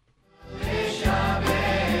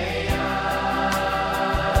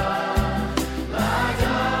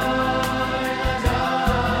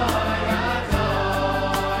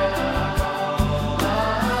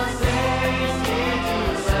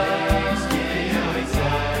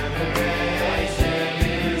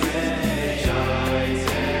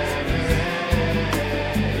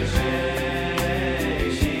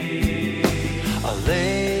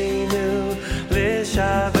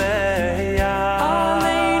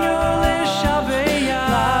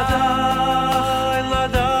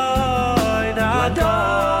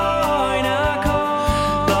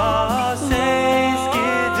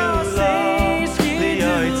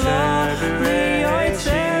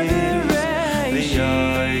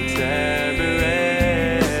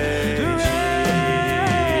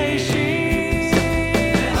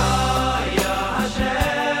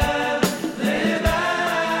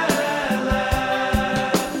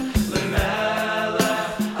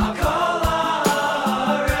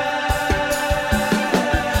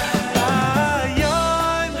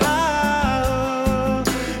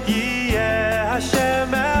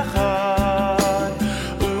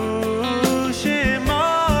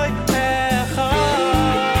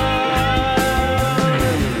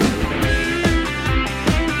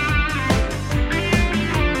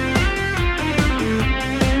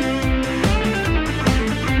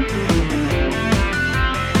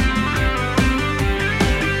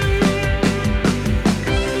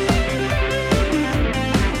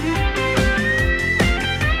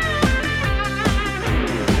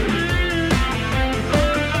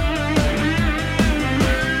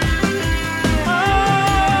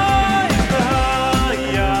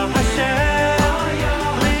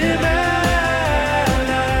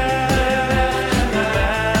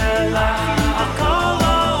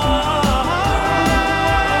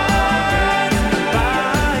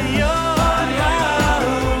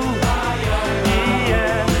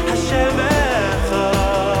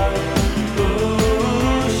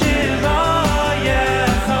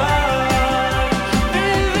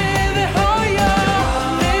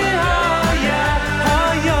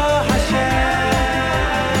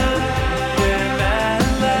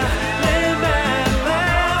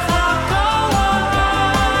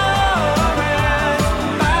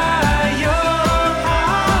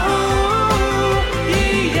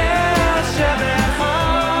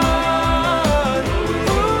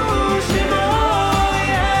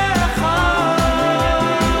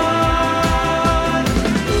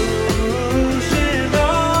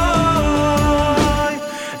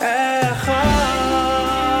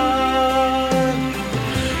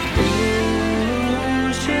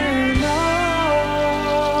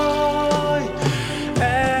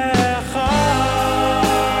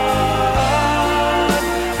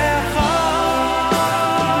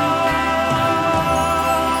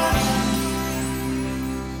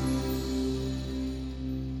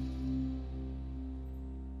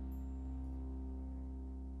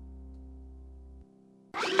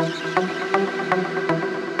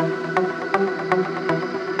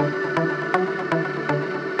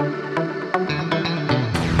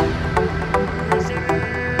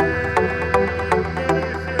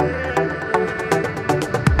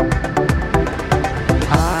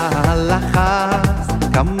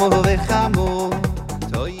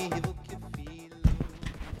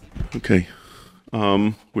 Okay,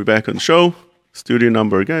 we're back on the show. Studio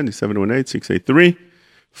number again is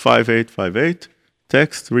 718-683-5858.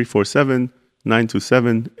 Text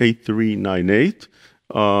 347-927-8398.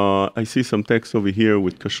 I see some text over here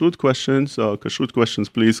with kashrut questions. Kashrut questions,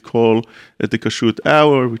 please call at the kashrut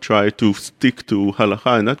hour. We try to stick to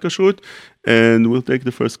halacha and not kashrut. And we'll take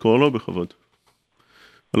the first caller. Bechavod.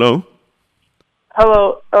 Hello?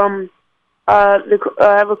 Hello. I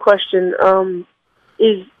have a question.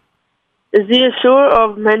 Is the Isur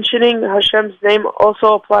of mentioning Hashem's name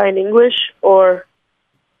also apply in English, or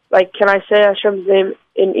like can I say Hashem's name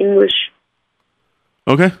in English?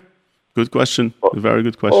 Okay, good question. Very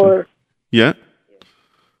good question. Yeah.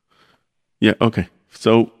 Okay.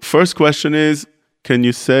 So first question is, can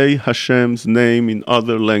you say Hashem's name in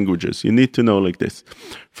other languages? You need to know like this.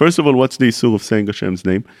 First of all, what's the Isur of saying Hashem's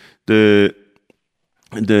name? The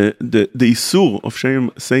Isur of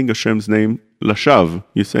saying Hashem's name, Lashav,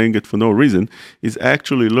 you're saying it for no reason, is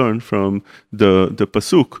actually learned from the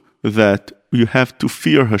Pasuk that you have to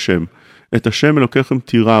fear Hashem. Et Hashem Elokechem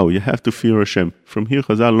tirau, you have to fear Hashem. From here,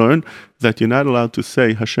 Chazal learned that you're not allowed to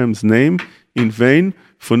say Hashem's name in vain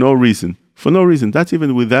for no reason. For no reason. That's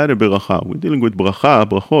even without a beracha. We're dealing with bracha.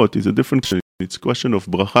 Brachot is a different question. It's a question of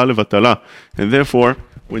bracha levatala. And therefore,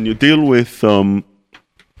 when you deal with brachot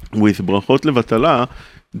levatala,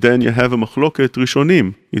 then you have a machloket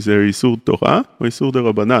rishonim. Is there Isur Torah or Isur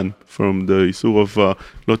Derabanan from the Isur of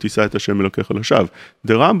Lo Tisa et Hashem Elokecha Lashav?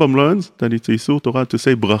 The Rambam learns that it's Isur Torah to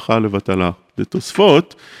say bracha levatala. The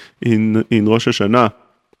Tosfot in Rosh Hashanah,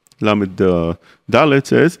 Lamed Dalet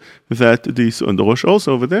says that the Isur, and the Rosh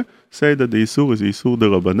also over there, say that the Isur is Isur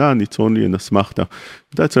Derabanan, it's only an asmachta.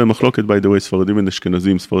 That's a machloket, by the way, Sfaradim and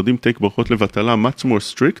Ashkenazim. Sfaradim take brachot levatala much more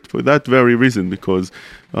strict for that very reason, because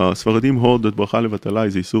Sfaradim hold that bracha levatala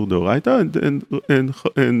is Isur Deoraita,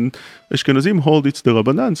 and Ashkenazim hold it's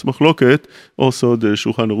Derabanan. It's machloket, also the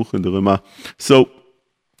Shulchan Aruch and the Rema. So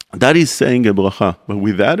that is saying a bracha, but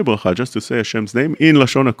without a bracha, just to say Hashem's name in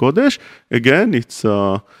Lashon HaKodesh, again, it's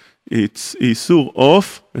Isur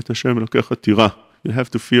of et Hashem Elokecha tira. You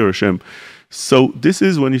have to fear Hashem. So this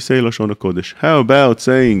is when you say Lashon HaKodesh. How about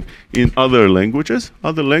saying in other languages?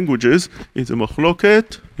 Other languages, it's a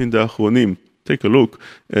machloket in the Achronim. Take a look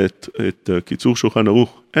at Kitzur Shulchan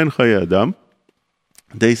Aruch and Chaye Adam.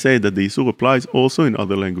 They say that the Isur applies also in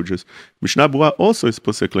other languages. Mishnah Berurah also is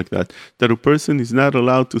posek like that a person is not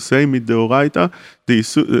allowed to say mid-deoraita the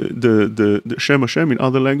Shem Hashem in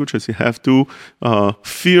other languages. You have to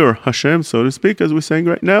fear Hashem, so to speak, as we're saying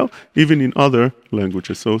right now, even in other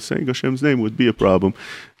languages. So saying Hashem's name would be a problem.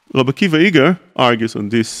 Rabbi Kiva Iger argues on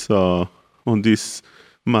this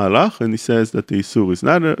Malach, and he says that the Isur is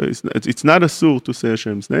it's not Asur to say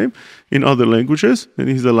Hashem's name in other languages, and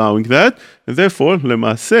he's allowing that. And therefore,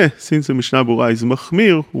 Lemaaseh, since the Mishnah Berurah is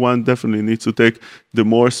Machmir, one definitely needs to take the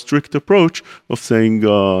more strict approach of saying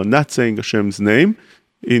not saying Hashem's name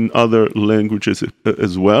in other languages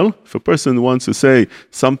as well. If a person wants to say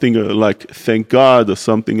something like thank God or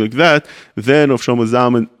something like that, then of Shlomo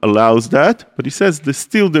Zalman allows that. But he says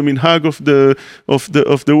still the minhag of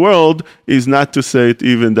the world is not to say it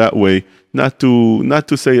even that way. Not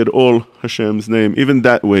to say at all Hashem's name, even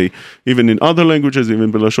that way. Even in other languages, even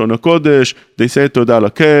B'Lashon HaKodesh, they say Toda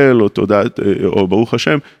Lakel or Baruch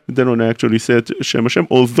Hashem. They don't actually say Shem Hashem,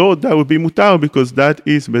 although that would be mutar, because that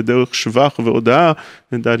is B'derech Shvach Ve'odah,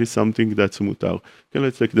 and that is something that's mutar. Okay,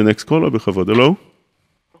 let's take the next caller. B'chavod. Hello?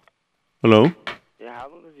 Hello? Yeah, how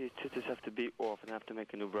long does your tzitzis have to be off and have to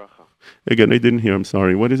make a new bracha? Again, I didn't hear. I'm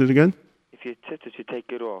sorry. What is it again? If your tzitzis, you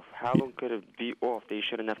take it off, how long could it be off that you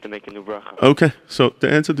shouldn't have to make a new bracha? Okay, so the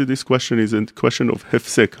answer to this question is a question of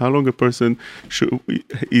hefsek. How long a person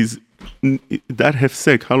that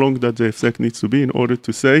hefsek, how long that the hefsek needs to be in order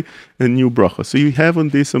to say a new bracha. So you have on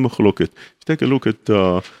this a machloket. If you take a look at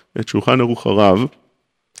Shulchan Aruch Harav,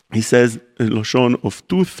 he says a lashon of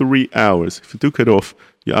 2-3 hours. If you took it off,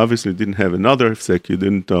 you obviously didn't have another hefsek. You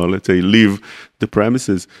didn't, let's say, leave the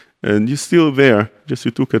premises. And you're still there, just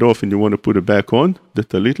you took it off and you want to put it back on, the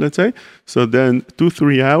talit, let's say. So then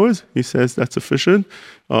 2-3 hours, he says that's sufficient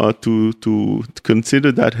to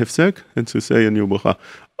consider that hefsek and to say a new bracha.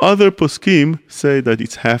 Other poskim say that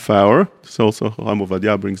it's half hour. So also Ram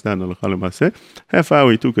Ovadia brings down halacha l'maaseh. Half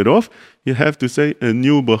hour he took it off. You have to say a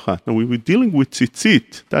new bracha. Now when we're dealing with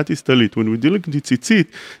tzitzit, that is talit. When we're dealing with tzitzit,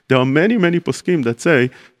 there are many poskim that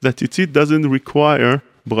say that tzitzit doesn't require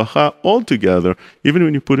bracha altogether, even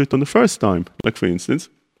when you put it on the first time. Like for instance,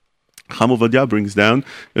 Cham Ovadia brings down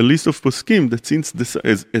a list of poskim that since this,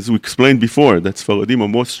 as we explained before, that Sfaradim are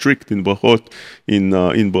more strict in brachot, in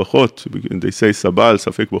brachot, and they say sabal,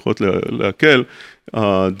 safek brachot le'akel,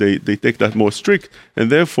 they take that more strict,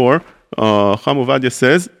 and therefore Cham Ovadia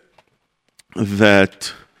says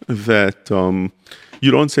that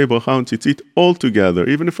you don't say bracha on tzitzit altogether,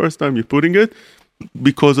 even the first time you're putting it,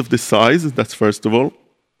 because of the size. That's first of all.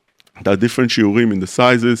 There are different shiurim in the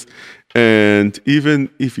sizes, and even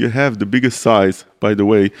if you have the biggest size, by the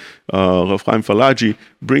way, Rav Chaim Falaji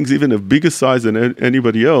brings even a bigger size than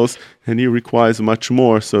anybody else, and he requires much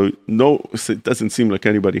more. So it doesn't seem like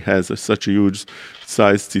anybody has such a huge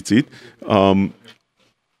size tzitzit.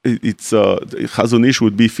 Chazon Ish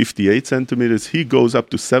would be 58 centimeters. He goes up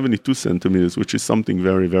to 72 centimeters, which is something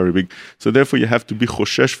very, very big. So therefore, you have to be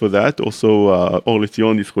choshesh for that. Also, Or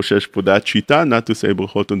Letzion is choshesh for that shita, not to say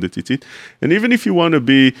brachot on the tzitzit. And even if you want to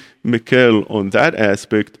be mekel on that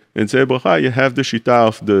aspect and say bracha, you have the shita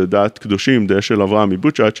of the Dat Kedoshim, the Eshel Avraham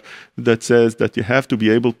Ibuchach, that says that you have to be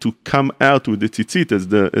able to come out with the tzitzit, as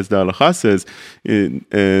the halacha says,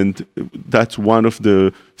 and that's one of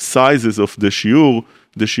the sizes of the shiur.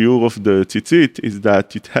 The shiur of the tzitzit is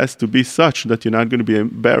that it has to be such that you're not going to be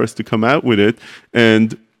embarrassed to come out with it.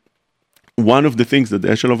 And one of the things that the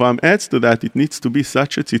Eshel Avraham adds to that, it needs to be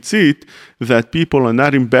such a tzitzit that people are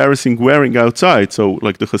not embarrassing wearing outside. So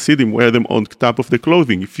like the Hasidim wear them on top of the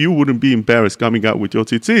clothing. If you wouldn't be embarrassed coming out with your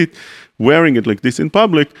tzitzit, wearing it like this in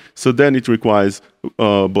public, so then it requires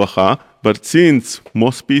bracha. But since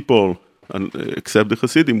most people, except the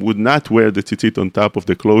Hasidim, would not wear the tzitzit on top of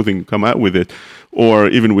the clothing, come out with it, or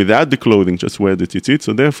even without the clothing, just wear the tzitzit.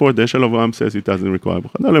 So therefore, the Eshel Avraham says it doesn't require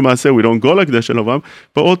bracha. Now, Lema'aseh, we don't go like the Eshel Avraham,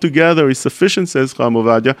 but altogether it's sufficient, says Chacham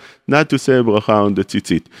Ovadia, not to say bracha on the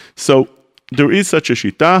tzitzit. So there is such a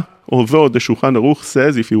shita, although the Shulchan Aruch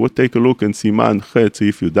says, if you would take a look in Siman Chet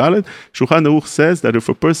Seif Yudalet, Shulchan Aruch says that if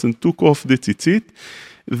a person took off the tzitzit,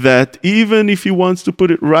 that even if he wants to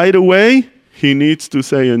put it right away, he needs to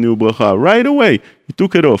say a new bracha. Right away, he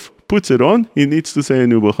took it off, puts it on, he needs to say a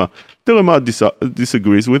new bracha. The Ramah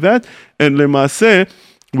disagrees with that, and Lema'aseh,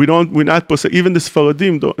 we're not posek, even the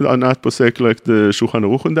Sfaradim are not posek like the Shulchan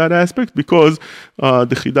Aruch in that aspect, because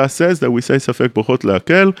the Chida says that we say Safek Brachot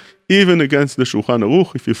Le'akel, even against the Shulchan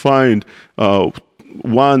Aruch, if you find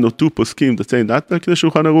one or two poskim that say not like the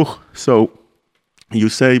Shulchan Aruch, so you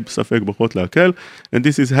say Safek Brachot Le'akel, and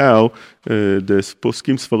this is how the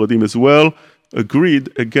poskim Sfaradim as well agreed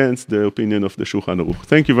against the opinion of the Shulchan Aruch.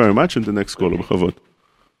 Thank you very much, and the next caller, b'chavod.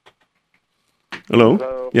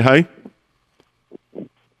 Hello? Yeah, hi?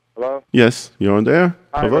 Hello? Yes, you're on the air.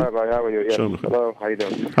 Hi, Rabbi, how are you? Yes. Sure. Hello, how you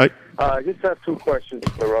doing? Hi. I just have two questions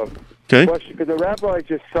for Rav. Okay. Question, could the rabbi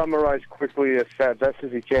just summarize quickly, as best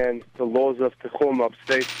as he can, the laws of Techum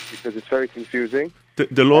upstate, because it's very confusing.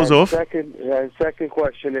 The laws of? Second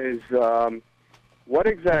question is, what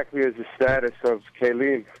exactly is the status of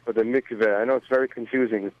Kelim for the mikveh? I know it's very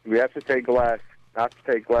confusing. We have to take glass, not to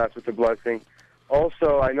take glass with the blessing.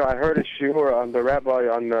 Also, I heard a shiur on the rabbi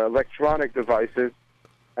on electronic devices,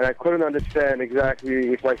 and I couldn't understand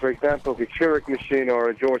exactly if, like, for example, the Keurig machine or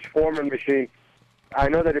a George Foreman machine, I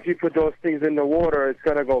know that if you put those things in the water, it's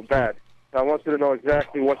going to go bad. So I want you to know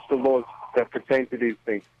exactly what's the laws that pertain to these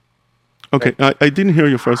things. Okay, I didn't hear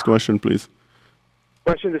your first question, please.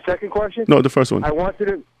 The second question? No, the first one.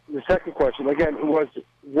 The second question, again, was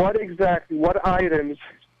what items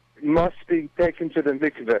must be taken to the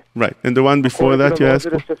mikveh? Right, and the one before that you asked?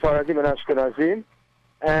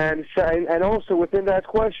 And also within that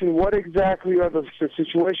question, what exactly are the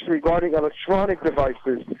situation regarding electronic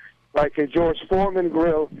devices, like a George Foreman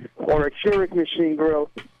grill or a Keurig machine grill?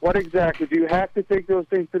 What exactly? Do you have to take those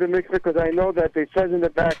things to the mikveh? Because I know that it says in the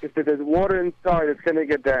back if there's water inside, it's going to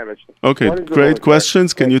get damaged. Okay, great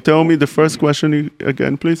questions. Can you tell me the first question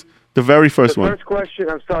again, please? The very first one. The first question,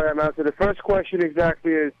 I'm sorry, I'm out. The first question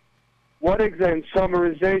exactly is, in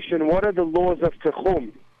summarization, what are the laws of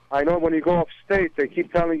Techum? I know when you go upstate, they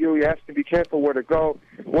keep telling you have to be careful where to go.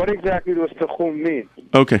 What exactly does Techum mean?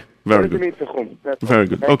 Okay, very good. What does it mean, Techum? Very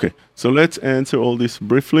good. Okay, so let's answer all this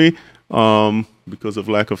briefly because of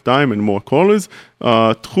lack of time and more callers.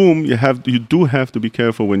 Techum, you do have to be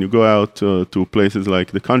careful when you go out to places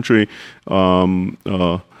like the country.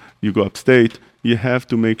 You go upstate. You have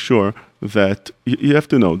to make sure that you have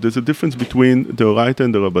to know there's a difference between the Oraita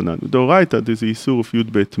and the Rabbanan. The Oraita, there's a Yisur of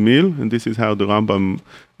Yud Bet Mil, and this is how the Rambam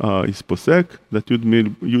is posek, that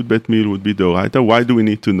Yud Bet Mil would be the Oraita. Why do we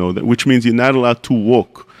need to know that? Which means you're not allowed to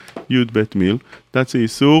walk Yud Bet Mil. That's a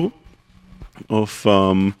Yisur of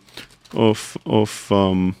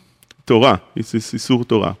Torah. It's a Yisur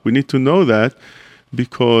Torah. We need to know that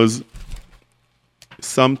because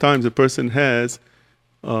sometimes a person has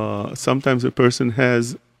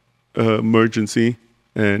emergency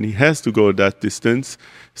and he has to go that distance.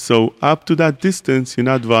 So up to that distance, you're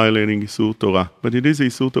not violating Isur Torah. But it is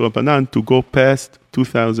Isur Torah Banan to go past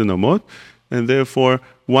 2,000 amot. and therefore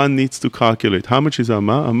one needs to calculate how much is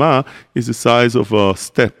ama. Ama is the size of a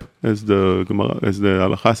step, as the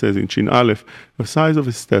Halacha says in Shin Aleph, the size of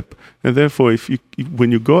a step. And therefore,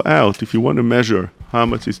 when you go out, if you want to measure how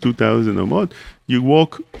much is 2,000 amot, you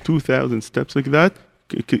walk 2,000 steps like that,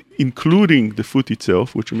 including the foot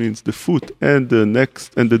itself, which means the foot and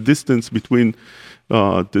the distance between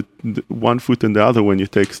the one foot and the other when you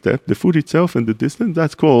take step. The foot itself and the distance,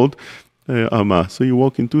 that's called Amma. So you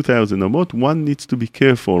walk in 2,000 amot. One needs to be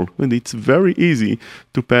careful, and it's very easy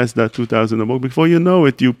to pass that 2,000 amot. Before you know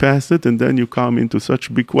it, you pass it, and then you come into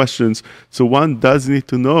such big questions. So one does need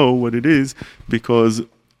to know what it is, because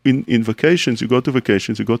in vacations, you go to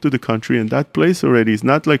the country, and that place already is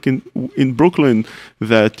not like in Brooklyn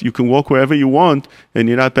that you can walk wherever you want and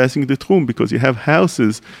you're not passing the Tchum, because you have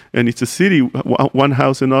houses and it's a city, one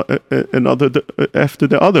house and another after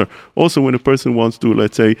the other. Also, when a person wants to,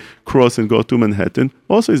 let's say, cross and go to Manhattan,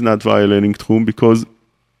 also is not violating Tchum, because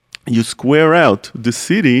you square out the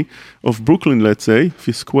city of Brooklyn, let's say. If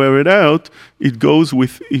you square it out, it goes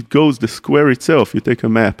the square itself. You take a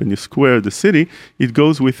map and you square the city, it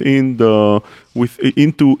goes into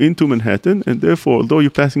Manhattan, and therefore, although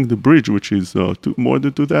you're passing the bridge, which is more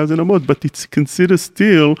than 2,000 amot, but it's considered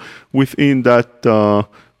still within that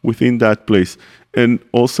place. And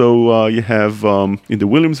also, you have in the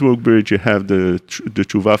Williamsburg Bridge, you have the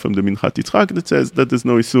tshuva from the Minchat Yitzchak that says that there's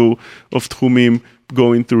no issue of tchumim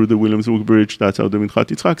going through the Williamsburg Bridge. That's how the Minchat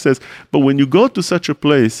Yitzchak says. But when you go to such a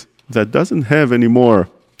place that doesn't have any more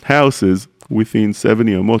houses within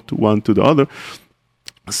 70 amot, one to the other,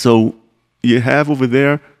 so you have over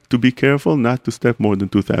there to be careful not to step more than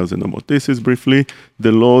 2,000 amot. This is briefly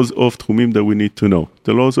the laws of tchumim that we need to know.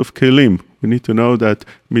 The laws of kelim. We need to know that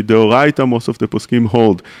midoraita, most of the poskim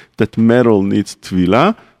hold that metal needs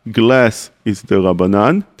tvila, glass is the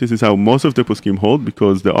Rabbanan. This is how most of the poskim hold,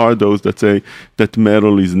 because there are those that say that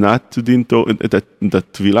metal is not dinto,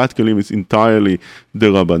 that tvilat kelim is entirely the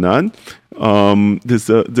Rabbanan. There's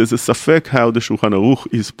a safek how the Shulchan Aruch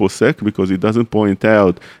is posek, because it doesn't point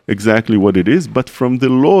out exactly what it is, but from the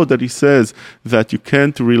law that he says that you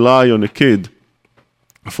can't rely on a kid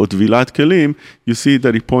for Tvilat Kelim, you see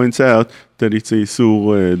that he points out that it's a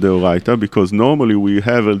Isur Deoraita, because normally we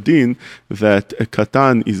have a din that a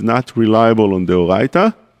Katan is not reliable on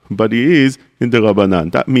Deoraita, but he is in the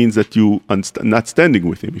Rabbanan. That means that you are not standing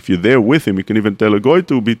with him. If you're there with him, you can even tell a goy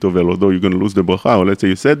to be tovel, although you're going to lose the bracha, or let's say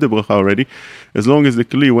you said the bracha already, as long as the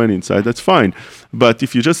kli went inside, that's fine. But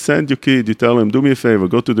if you just send your kid, you tell him, do me a favor,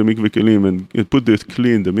 go to the mikveh kelim and put the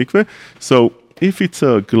kli in the mikveh, so if it's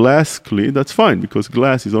a glass kli, that's fine, because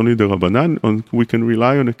glass is only the Rabbanan, and we can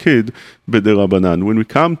rely on a kid, but the Rabbanan. When we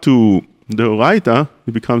come to the Oraita,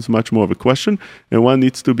 it becomes much more of a question, and one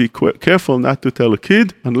needs to be careful not to tell a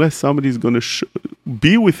kid unless somebody is going to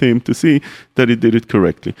be with him to see that he did it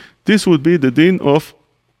correctly. This would be the din of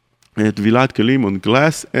Tvilat Kelim on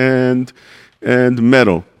glass and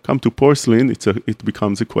metal. Come to porcelain, it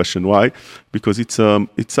becomes a question. Why? Because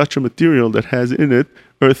it's such a material that has in it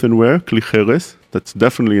earthenware, kli cheres, that's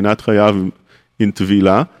definitely not chayav in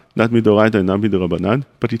tvila, not midoraita and not midorabanan,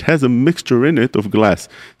 but it has a mixture in it of glass.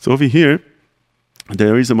 So over here,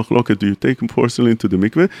 there is a machloket. Do you take porcelain to the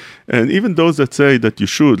mikveh? And even those that say that you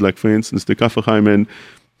should, like for instance, the Kaf HaChaim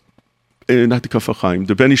and not the Kaf HaChaim,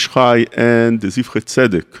 the Ben Ish Chai and the Zivchet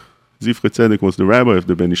Tzedek. Zivchet Tzedek was the rabbi of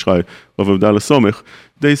the Ben Ish Chai of Avdallah Somech.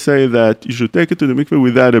 They say that you should take it to the mikveh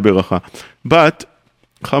without a beracha. But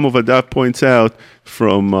Cham Ovadah points out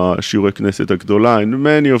from Shirei Knesset HaGdolah and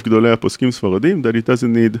many of Gdolei HaPoskim Sfaradim that it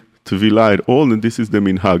doesn't need Tvila at all, and this is the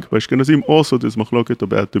Minhag. By Ashkenazim also there's machloket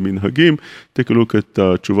about the Minhagim. Take a look at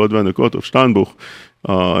Tshuvot V'Anakot of Steinbuch.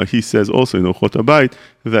 He says also in Orchot HaBayit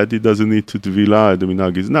that it doesn't need to Tvila, the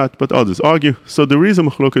Minhag is not, but others argue. So there is a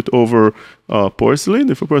machloket over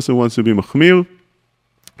porcelain. If a person wants to be machmir,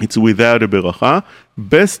 it's without a beracha.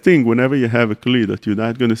 Best thing whenever you have a kli that you're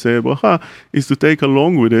not going to say a bracha is to take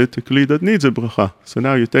along with it a kli that needs a bracha. So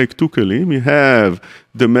now you take two kelim, you have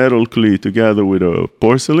the metal kli together with a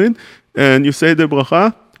porcelain, and you say the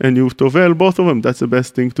bracha, and you tovel both of them. That's the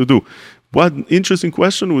best thing to do. One interesting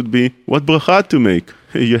question would be, what bracha to make?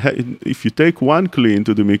 If you take one kli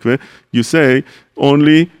into the mikveh, you say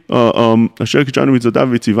only Asher Kichanu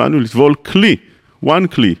Mitzvotav V'Tzivanu Litvol Kli, one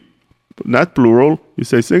kli. Not plural, you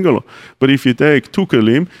say singular. But if you take two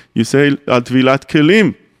kelim, you say al tvilat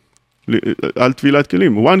kelim. Al tvilat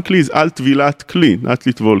kelim. One kli is al tvilat kli, not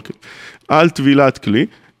litvol kli. Al tvilat kli.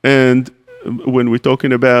 And when we're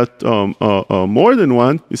talking about more than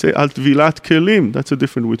one, you say al tvilat kelim. That's a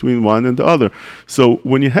difference between one and the other. So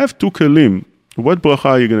when you have two kelim, what bracha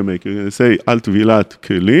are you going to make? You're going to say al tvilat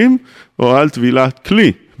kelim or al tvilat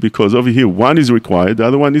kli. because over here one is required, the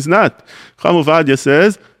other one is not. Cham Ovadia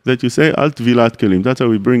says that you say al tvilat kelim. That's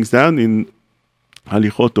how he brings down in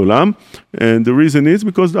Halichot Olam, and the reason is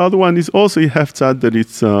because the other one is also you have tzad that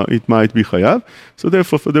it might be chayav. So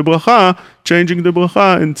therefore, for the bracha, changing the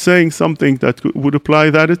bracha and saying something that would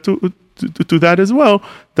apply that to that as well,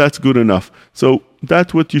 that's good enough. So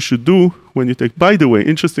that's what you should do when you take. By the way,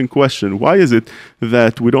 interesting question. Why is it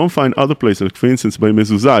that we don't find other places, like for instance by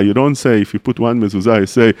mezuzah, you don't say, if you put one mezuzah, you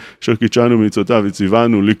say, Shorkichanu mitzotav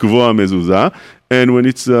etzivanu likvoa mezuzah, and when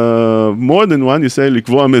it's more than one, you say,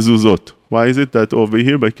 likvoa mezuzot. Why is it that over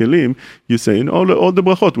here by kelim, you say in all the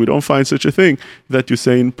brachot, we don't find such a thing that you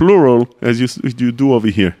say in plural as you do over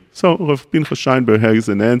here. So Rav Pinchas Scheinberg has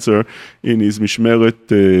an answer in his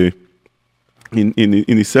Mishmeret,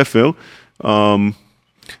 in his Sefer,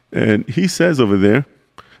 and he says over there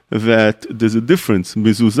that there's a difference.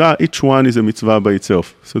 Mezuzah, each one is a mitzvah by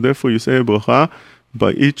itself. So therefore you say a bracha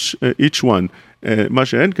by each one.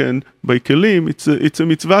 Mashenken, by kelim, it's a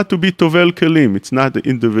mitzvah to be tovel kelim. It's not the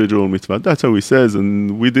individual mitzvah. That's how he says,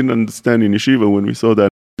 and we didn't understand in yeshiva when we saw that.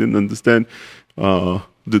 We didn't understand the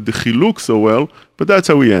chiluk so well, but that's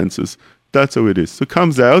how he answers. That's how it is. So it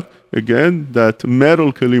comes out, again, that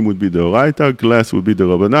metal kelim would be the oraita, glass would be the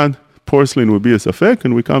rabbanan, porcelain would be a safek,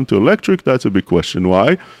 and we come to electric. That's a big question.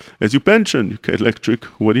 Why? As you mentioned, electric,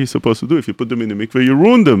 what are you supposed to do? If you put them in the mikveh, you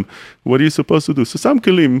ruin them. What are you supposed to do? So some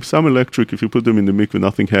kelim, some electric, if you put them in the mikveh,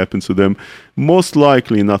 nothing happens to them. Most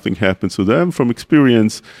likely nothing happens to them. From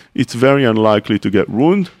experience, it's very unlikely to get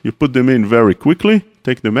ruined. You put them in very quickly,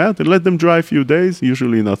 take them out, and let them dry a few days.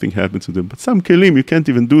 Usually nothing happens to them. But some kelim, you can't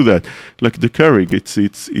even do that. Like the Keurig,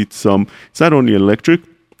 it's not only electric,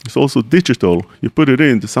 it's also digital. You put it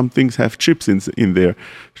in. Some things have chips in there,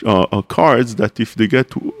 cards that if they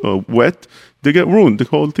get wet, they get ruined. The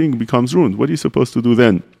whole thing becomes ruined. What are you supposed to do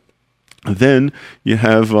then? Then you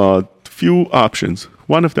have a few options.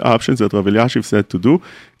 One of the options that Rav Elyashiv said to do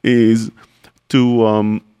is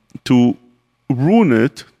to ruin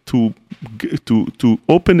it, to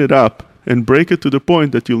open it up and break it to the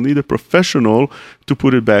point that you'll need a professional to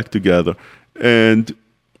put it back together. And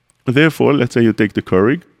therefore, let's say you take the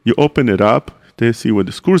Keurig, you open it up, they see where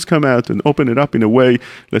the screws come out, and open it up in a way,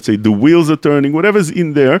 let's say the wheels are turning, whatever's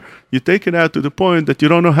in there, you take it out to the point that you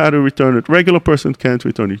don't know how to return it. Regular person can't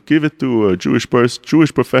return it. Give it to a Jewish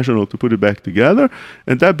professional to put it back together,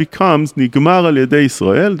 and that becomes nigmar al yedei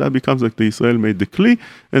Israel. That becomes like the Israel made the kli,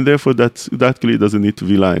 and therefore that kli doesn't need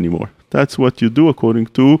tevila anymore. That's what you do according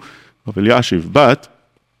to Rav Elyashiv. But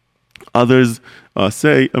others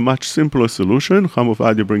say a much simpler solution. Cham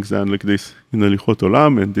Ovadia brings down like this in Halichot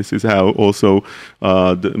Olam, and this is how also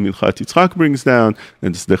the Minchat Yitzchak brings down,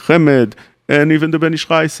 and it's the Chemed, and even the Ben Ish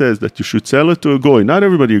Chai says that you should sell it to a goy. Not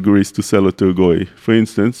everybody agrees to sell it to a goy. For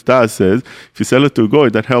instance, Taz says, if you sell it to a goy,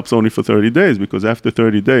 that helps only for 30 days, because after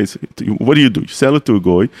 30 days, what do? You sell it to a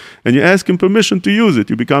goy, and you ask him permission to use it.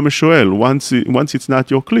 You become a shoel. Once it's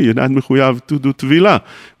not your kli, you're not mechuyav to do tvila.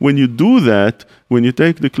 When you do that, when you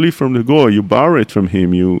take the kli from the goy, you borrow it from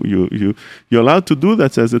him, you're allowed to do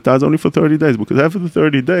that, says the Taz, only for 30 days, because after the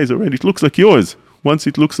 30 days already, it looks like yours. Once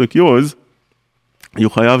it looks like yours, you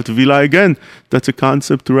chayav tvila again. That's a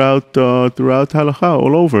concept throughout halakha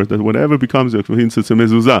all over. That whatever becomes, for instance, a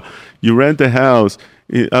mezuzah, you rent a house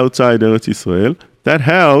outside Eretz Israel. That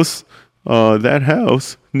house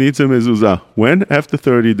needs a mezuzah. When? After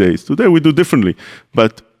 30 days. Today we do differently,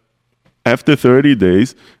 but after 30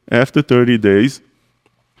 days, it's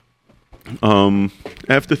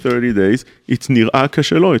nir'a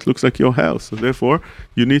kashelo. It looks like your house. So therefore,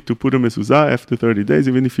 you need to put a mezuzah after 30 days,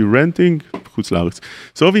 even if you're renting chutz la'aretz.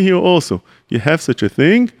 So over here also, you have such a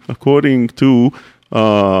thing. According to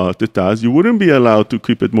the Taz, you wouldn't be allowed to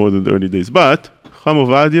keep it more than 30 days. But Cham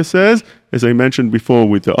Ovadia says, as I mentioned before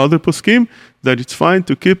with the other poskim, that it's fine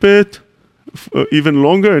to keep it even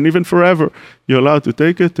longer and even forever. You're allowed to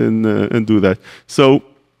take it and do that. So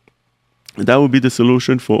that would be the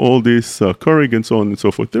solution for all this Keurig and so on and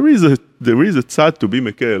so forth. There is a tzad to be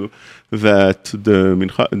mekel that the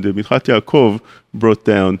Minchat Yaakov brought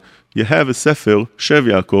down. You have a sefer, Shev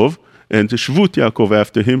Yaakov, and the Shvut Yaakov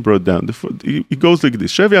after him brought down. It goes like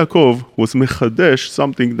this. Shev Yaakov was mechadesh,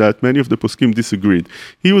 something that many of the poskim disagreed.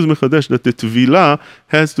 He was mechadesh that the tvila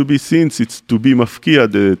has to be, since it's to be mafkia,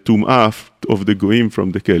 the tum'ah of the goyim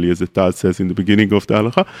from the keli, as the Taz says in the beginning of the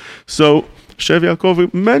halacha. So Shev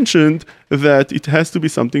Yaakov mentioned that it has to be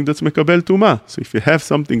something that's mekabel tumah. So if you have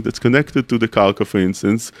something that's connected to the karka, for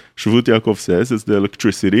instance, Shvut Yaakov says, it's the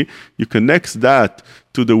electricity, you connect that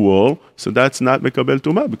to the wall, so that's not mekabel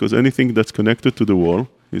tumah, because anything that's connected to the wall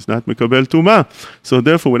is not mekabel tumah. So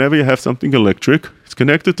therefore, whenever you have something electric, It's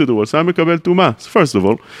connected to the world. Sam mekabel tuma. So first of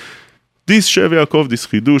all, this Shev Yaakov, this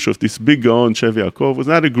chidush of this big Gaon Shev Yaakov, was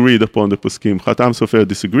not agreed upon the poskim. Chatam Sofer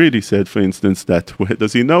disagreed. He said, for instance, that where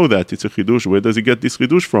does he know that it's a chidush? Where does he get this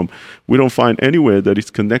chidush from? We don't find anywhere that it's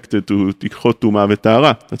connected to tikhot tuma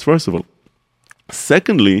v'tara. That's first of all.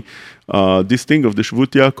 Secondly, this thing of the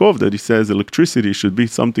Shvut Yaakov that he says electricity should be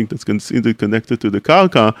something that's considered connected to the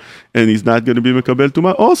karka, and he's not going to be mekabel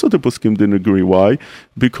tuma. Also, the poskim didn't agree. Why?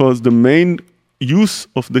 Because the main use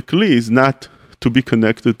of the kli is not to be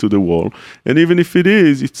connected to the wall, and even if it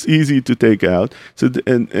is, it's easy to take out. So,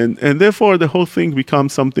 and therefore, the whole thing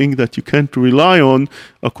becomes something that you can't rely on,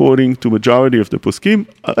 according to majority of the poskim,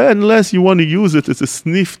 unless you want to use it as a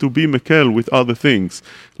sniff to be mekel with other things.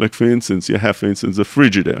 Like for instance, you have, for instance, a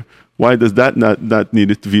frigidaire. Why does that not need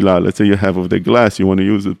a tvila? Let's say you have of the glass, you want to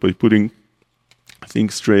use it by putting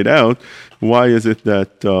things straight out. Why is it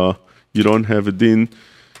that you don't have a din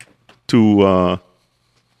to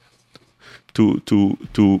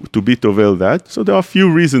be tovel that? So there are a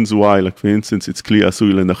few reasons why. Like for instance, it's kli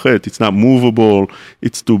asui lenachet. It's not movable.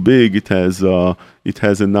 It's too big. It has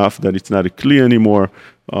enough that it's not a kli anymore.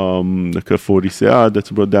 Like a 40 se'ad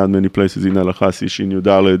that's brought down many places in Halakha Sishin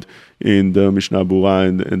Yudaled, in the Mishnah Bura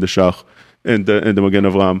and the Shach and the Magen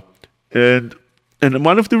Avraham. And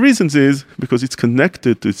one of the reasons is because it's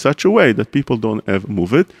connected to such a way that people don't ever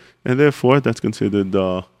move it, and therefore that's considered,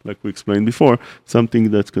 like we explained before,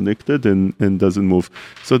 something that's connected and doesn't move.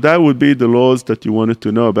 So that would be the laws that you wanted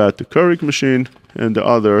to know about the Keurig machine and the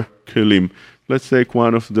other kelim. Let's take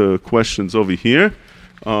one of the questions over here.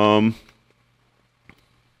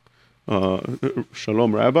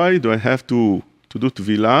 Shalom, Rabbi. Do I have to do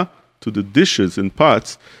tvila to the dishes and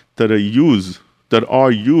pots that are used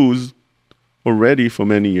already for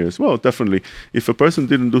many years? Well, definitely. If a person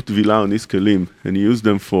didn't do tvila on his kelim and he used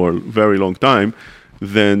them for a very long time,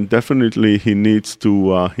 then definitely he needs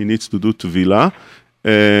to do tvila.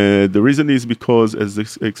 The reason is because, as I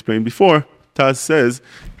explained before, Taz says,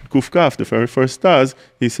 Kuf Kaf, the very first Taz,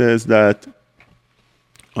 he says that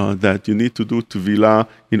you need to do tvila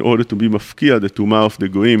in order to be mafkia, the tuma of the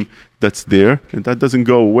goyim that's there, and that doesn't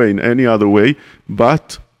go away in any other way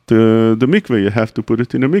but the mikveh. You have to put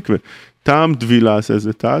it in a mikveh. Tam tvila, says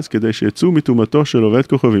the Taz, kedei she'etzu mitumato shel oved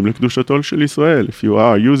kochavim lekdushato shel Israel. If you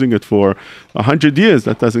are using it for 100 years,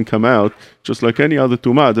 that doesn't come out just like any other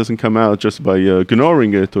tuma. It doesn't come out just by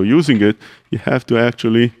ignoring it or using it. You have to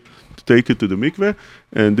actually take it to the mikveh,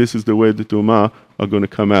 and this is the way the tuma are going to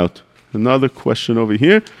come out. Another question over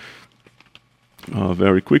here,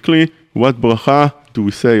 very quickly. What bracha do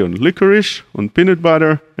we say on licorice, on peanut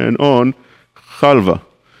butter, and on chalva?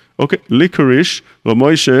 Okay, licorice, Rav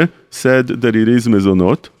Moshe said that it is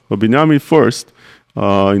mezonot. Rabbi Binyamin first,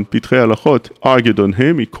 in Pitrei Halachot, argued on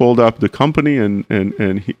him. He called up the company and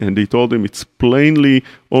he told him it's plainly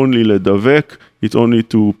only ledavek. It's only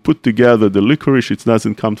to put together the licorice. It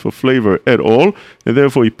doesn't come for flavor at all. And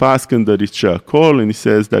therefore he paskened that it's she'akol, and he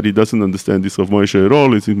says that he doesn't understand this Rav Moshe at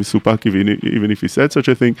all. It's misupak even if he said such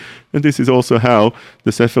a thing. And this is also how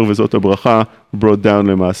the Sefer Vezot HaBracha brought down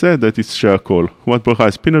Lema'aseh, that it's she'akol. What bracha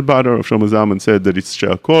is peanut butter? Rav Shlomo Zalman said that it's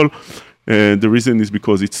she'akol. And the reason is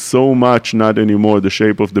because it's so much not anymore the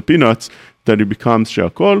shape of the peanuts that it becomes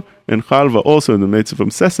she'akol. And chalva, also in the made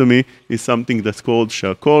from sesame, is something that's called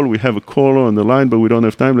she'akol. We have a caller on the line, but we don't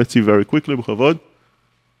have time. Let's see very quickly. B'chavod.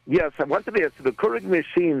 Yes, I wanted to ask, the Keurig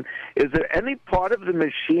machine, is there any part of the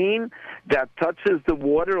machine that touches the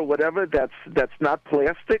water or whatever that's not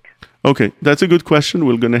plastic? Okay, that's a good question.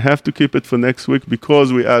 We're going to have to keep it for next week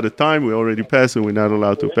because we're out of time. We already passed and we're not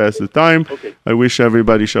allowed to pass the time. Okay. I wish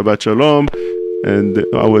everybody Shabbat Shalom. And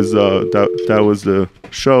that was the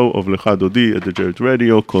show of Lecha Dodi at the JRoot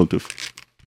Radio. Kol Tov.